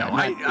 Yeah, no,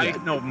 not- I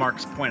yeah. know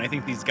Mark's point. I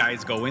think these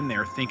guys go in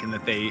there thinking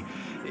that they...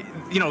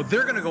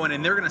 they're going to go in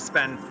and they're going to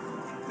spend,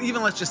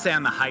 even let's just say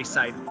on the high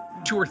side,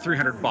 $200 or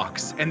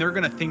 $300, and they're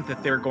going to think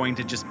that they're going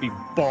to just be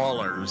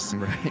ballers.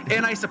 Right.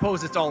 And I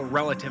suppose it's all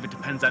relative. It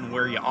depends on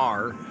where you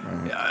are.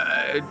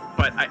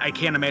 But I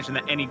can't imagine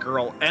that any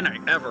girl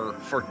ever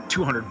for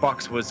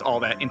 $200 was all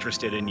that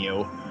interested in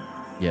you.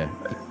 Yeah.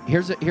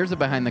 Here's a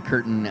behind the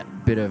curtain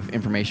bit of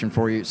information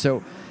for you.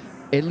 So,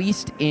 at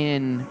least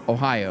in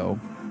Ohio,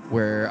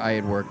 where I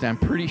had worked, I'm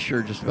pretty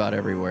sure just about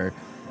everywhere,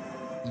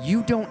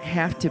 you don't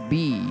have to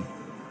be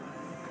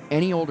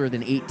any older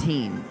than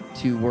 18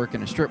 to work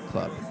in a strip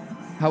club.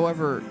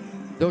 However,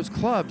 those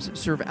clubs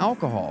serve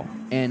alcohol,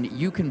 and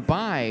you can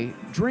buy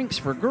drinks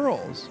for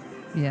girls.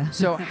 Yeah.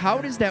 So how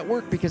does that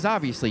work? Because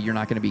obviously you're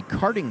not going to be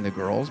carding the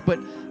girls, but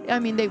I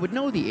mean, they would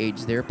know the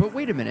age there. But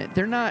wait a minute,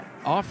 they're not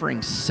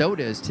offering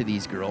sodas to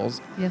these girls.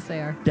 Yes, they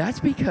are. That's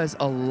because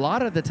a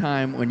lot of the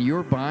time when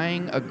you're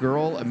buying a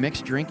girl a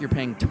mixed drink, you're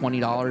paying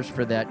 $20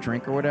 for that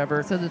drink or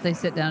whatever. So that they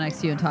sit down next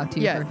to you and talk to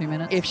you for a few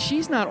minutes? If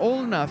she's not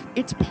old enough,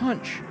 it's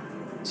punch.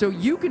 So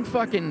you can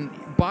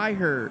fucking buy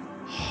her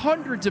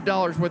hundreds of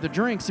dollars worth of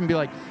drinks and be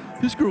like,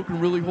 this girl can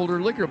really hold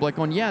her liquor. I'm like,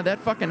 going, yeah, that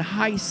fucking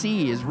high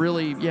C is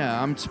really,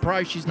 yeah, I'm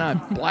surprised she's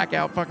not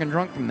blackout fucking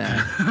drunk from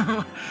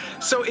that.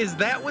 So is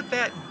that what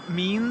that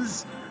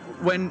means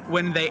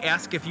when they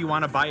ask if you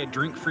want to buy a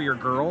drink for your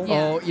girl?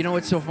 Yeah. Oh, you know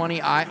what's so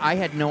funny? I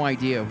had no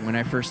idea when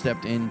I first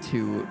stepped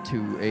into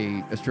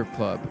a strip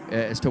club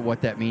as to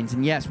what that means.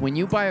 And yes, when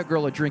you buy a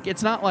girl a drink,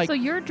 it's not like... So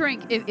your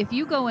drink, if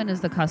you go in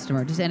as the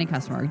customer, just any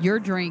customer, your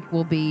drink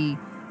will be,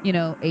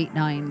 $8,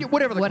 $9,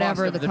 whatever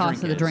the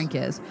cost of the drink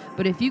is.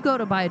 But if you go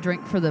to buy a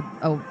drink for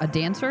a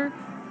dancer,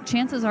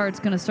 chances are it's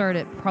going to start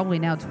at probably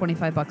now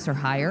 $25 or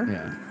higher.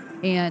 Yeah.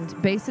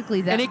 And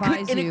basically that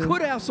buys you... And it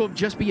could also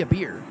just be a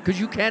beer.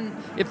 Because you can,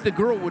 if the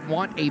girl would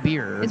want a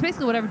beer... It's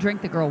basically whatever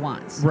drink the girl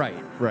wants. Right.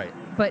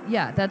 But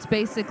yeah, that's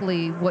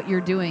basically what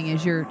you're doing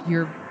is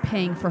you're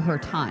paying for her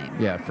time.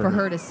 Yeah, for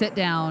her to sit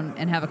down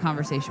and have a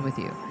conversation with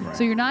you. Right.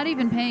 So you're not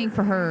even paying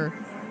for her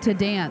to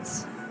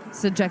dance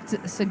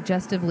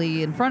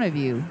suggestively in front of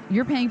you.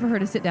 You're paying for her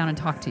to sit down and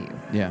talk to you.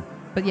 Yeah.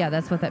 But yeah,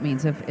 that's what that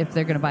means if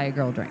they're going to buy a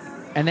girl a drink.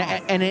 And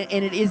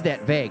it is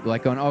that vague,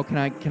 like going, oh, can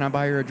I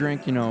buy her a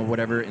drink,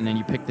 whatever, and then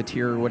you pick the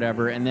tier or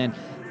whatever, and then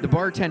the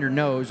bartender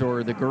knows,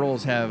 or the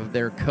girls have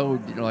their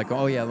code, like,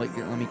 oh yeah,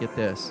 let me get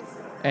this,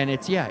 and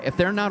it's if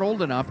they're not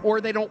old enough or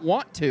they don't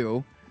want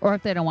to, or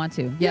if they don't want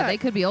to, they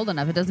could be old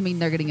enough. It doesn't mean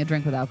they're getting a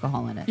drink with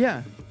alcohol in it.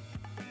 Yeah.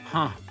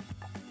 Huh.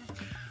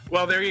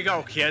 Well, there you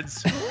go,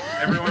 kids.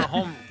 Everyone at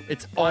home.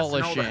 It's all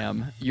a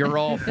sham. You're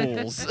all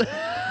fools.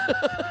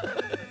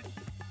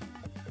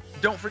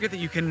 Don't forget that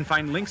you can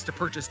find links to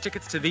purchase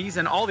tickets to these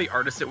and all the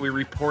artists that we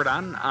report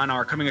on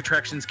our coming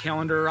attractions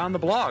calendar on the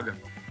blog.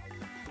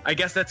 I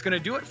guess that's going to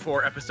do it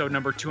for episode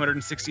number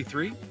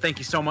 263. Thank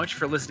you so much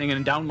for listening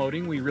and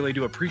downloading. We really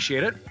do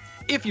appreciate it.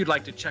 If you'd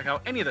like to check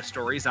out any of the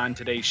stories on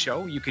today's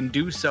show, you can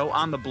do so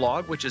on the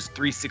blog, which is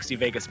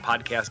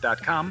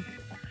 360vegaspodcast.com.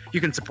 You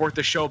can support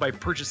the show by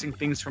purchasing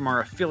things from our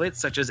affiliates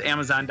such as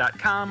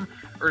Amazon.com,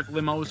 Earth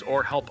Limos,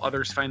 or help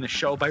others find the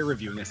show by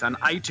reviewing us on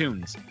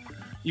iTunes.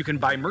 You can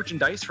buy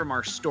merchandise from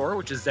our store,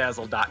 which is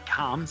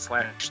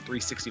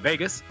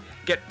Zazzle.com/360Vegas.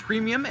 Get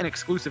premium and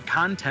exclusive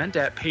content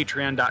at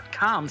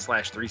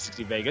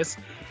Patreon.com/360Vegas.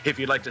 If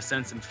you'd like to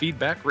send some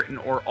feedback, written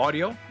or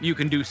audio, you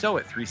can do so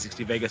at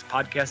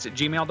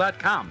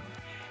 360vegaspodcast@gmail.com.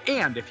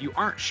 And if you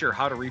aren't sure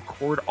how to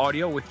record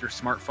audio with your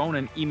smartphone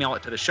and email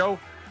it to the show,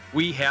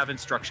 we have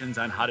instructions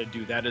on how to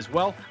do that as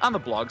well on the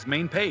blog's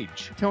main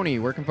page. Tony,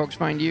 where can folks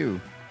find you?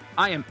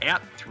 I am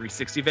at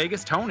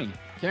 360Vegas Tony.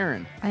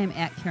 Karen. I am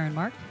at Karen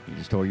Mark. You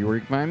just told you where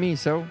you can find me,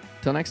 so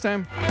till next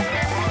time.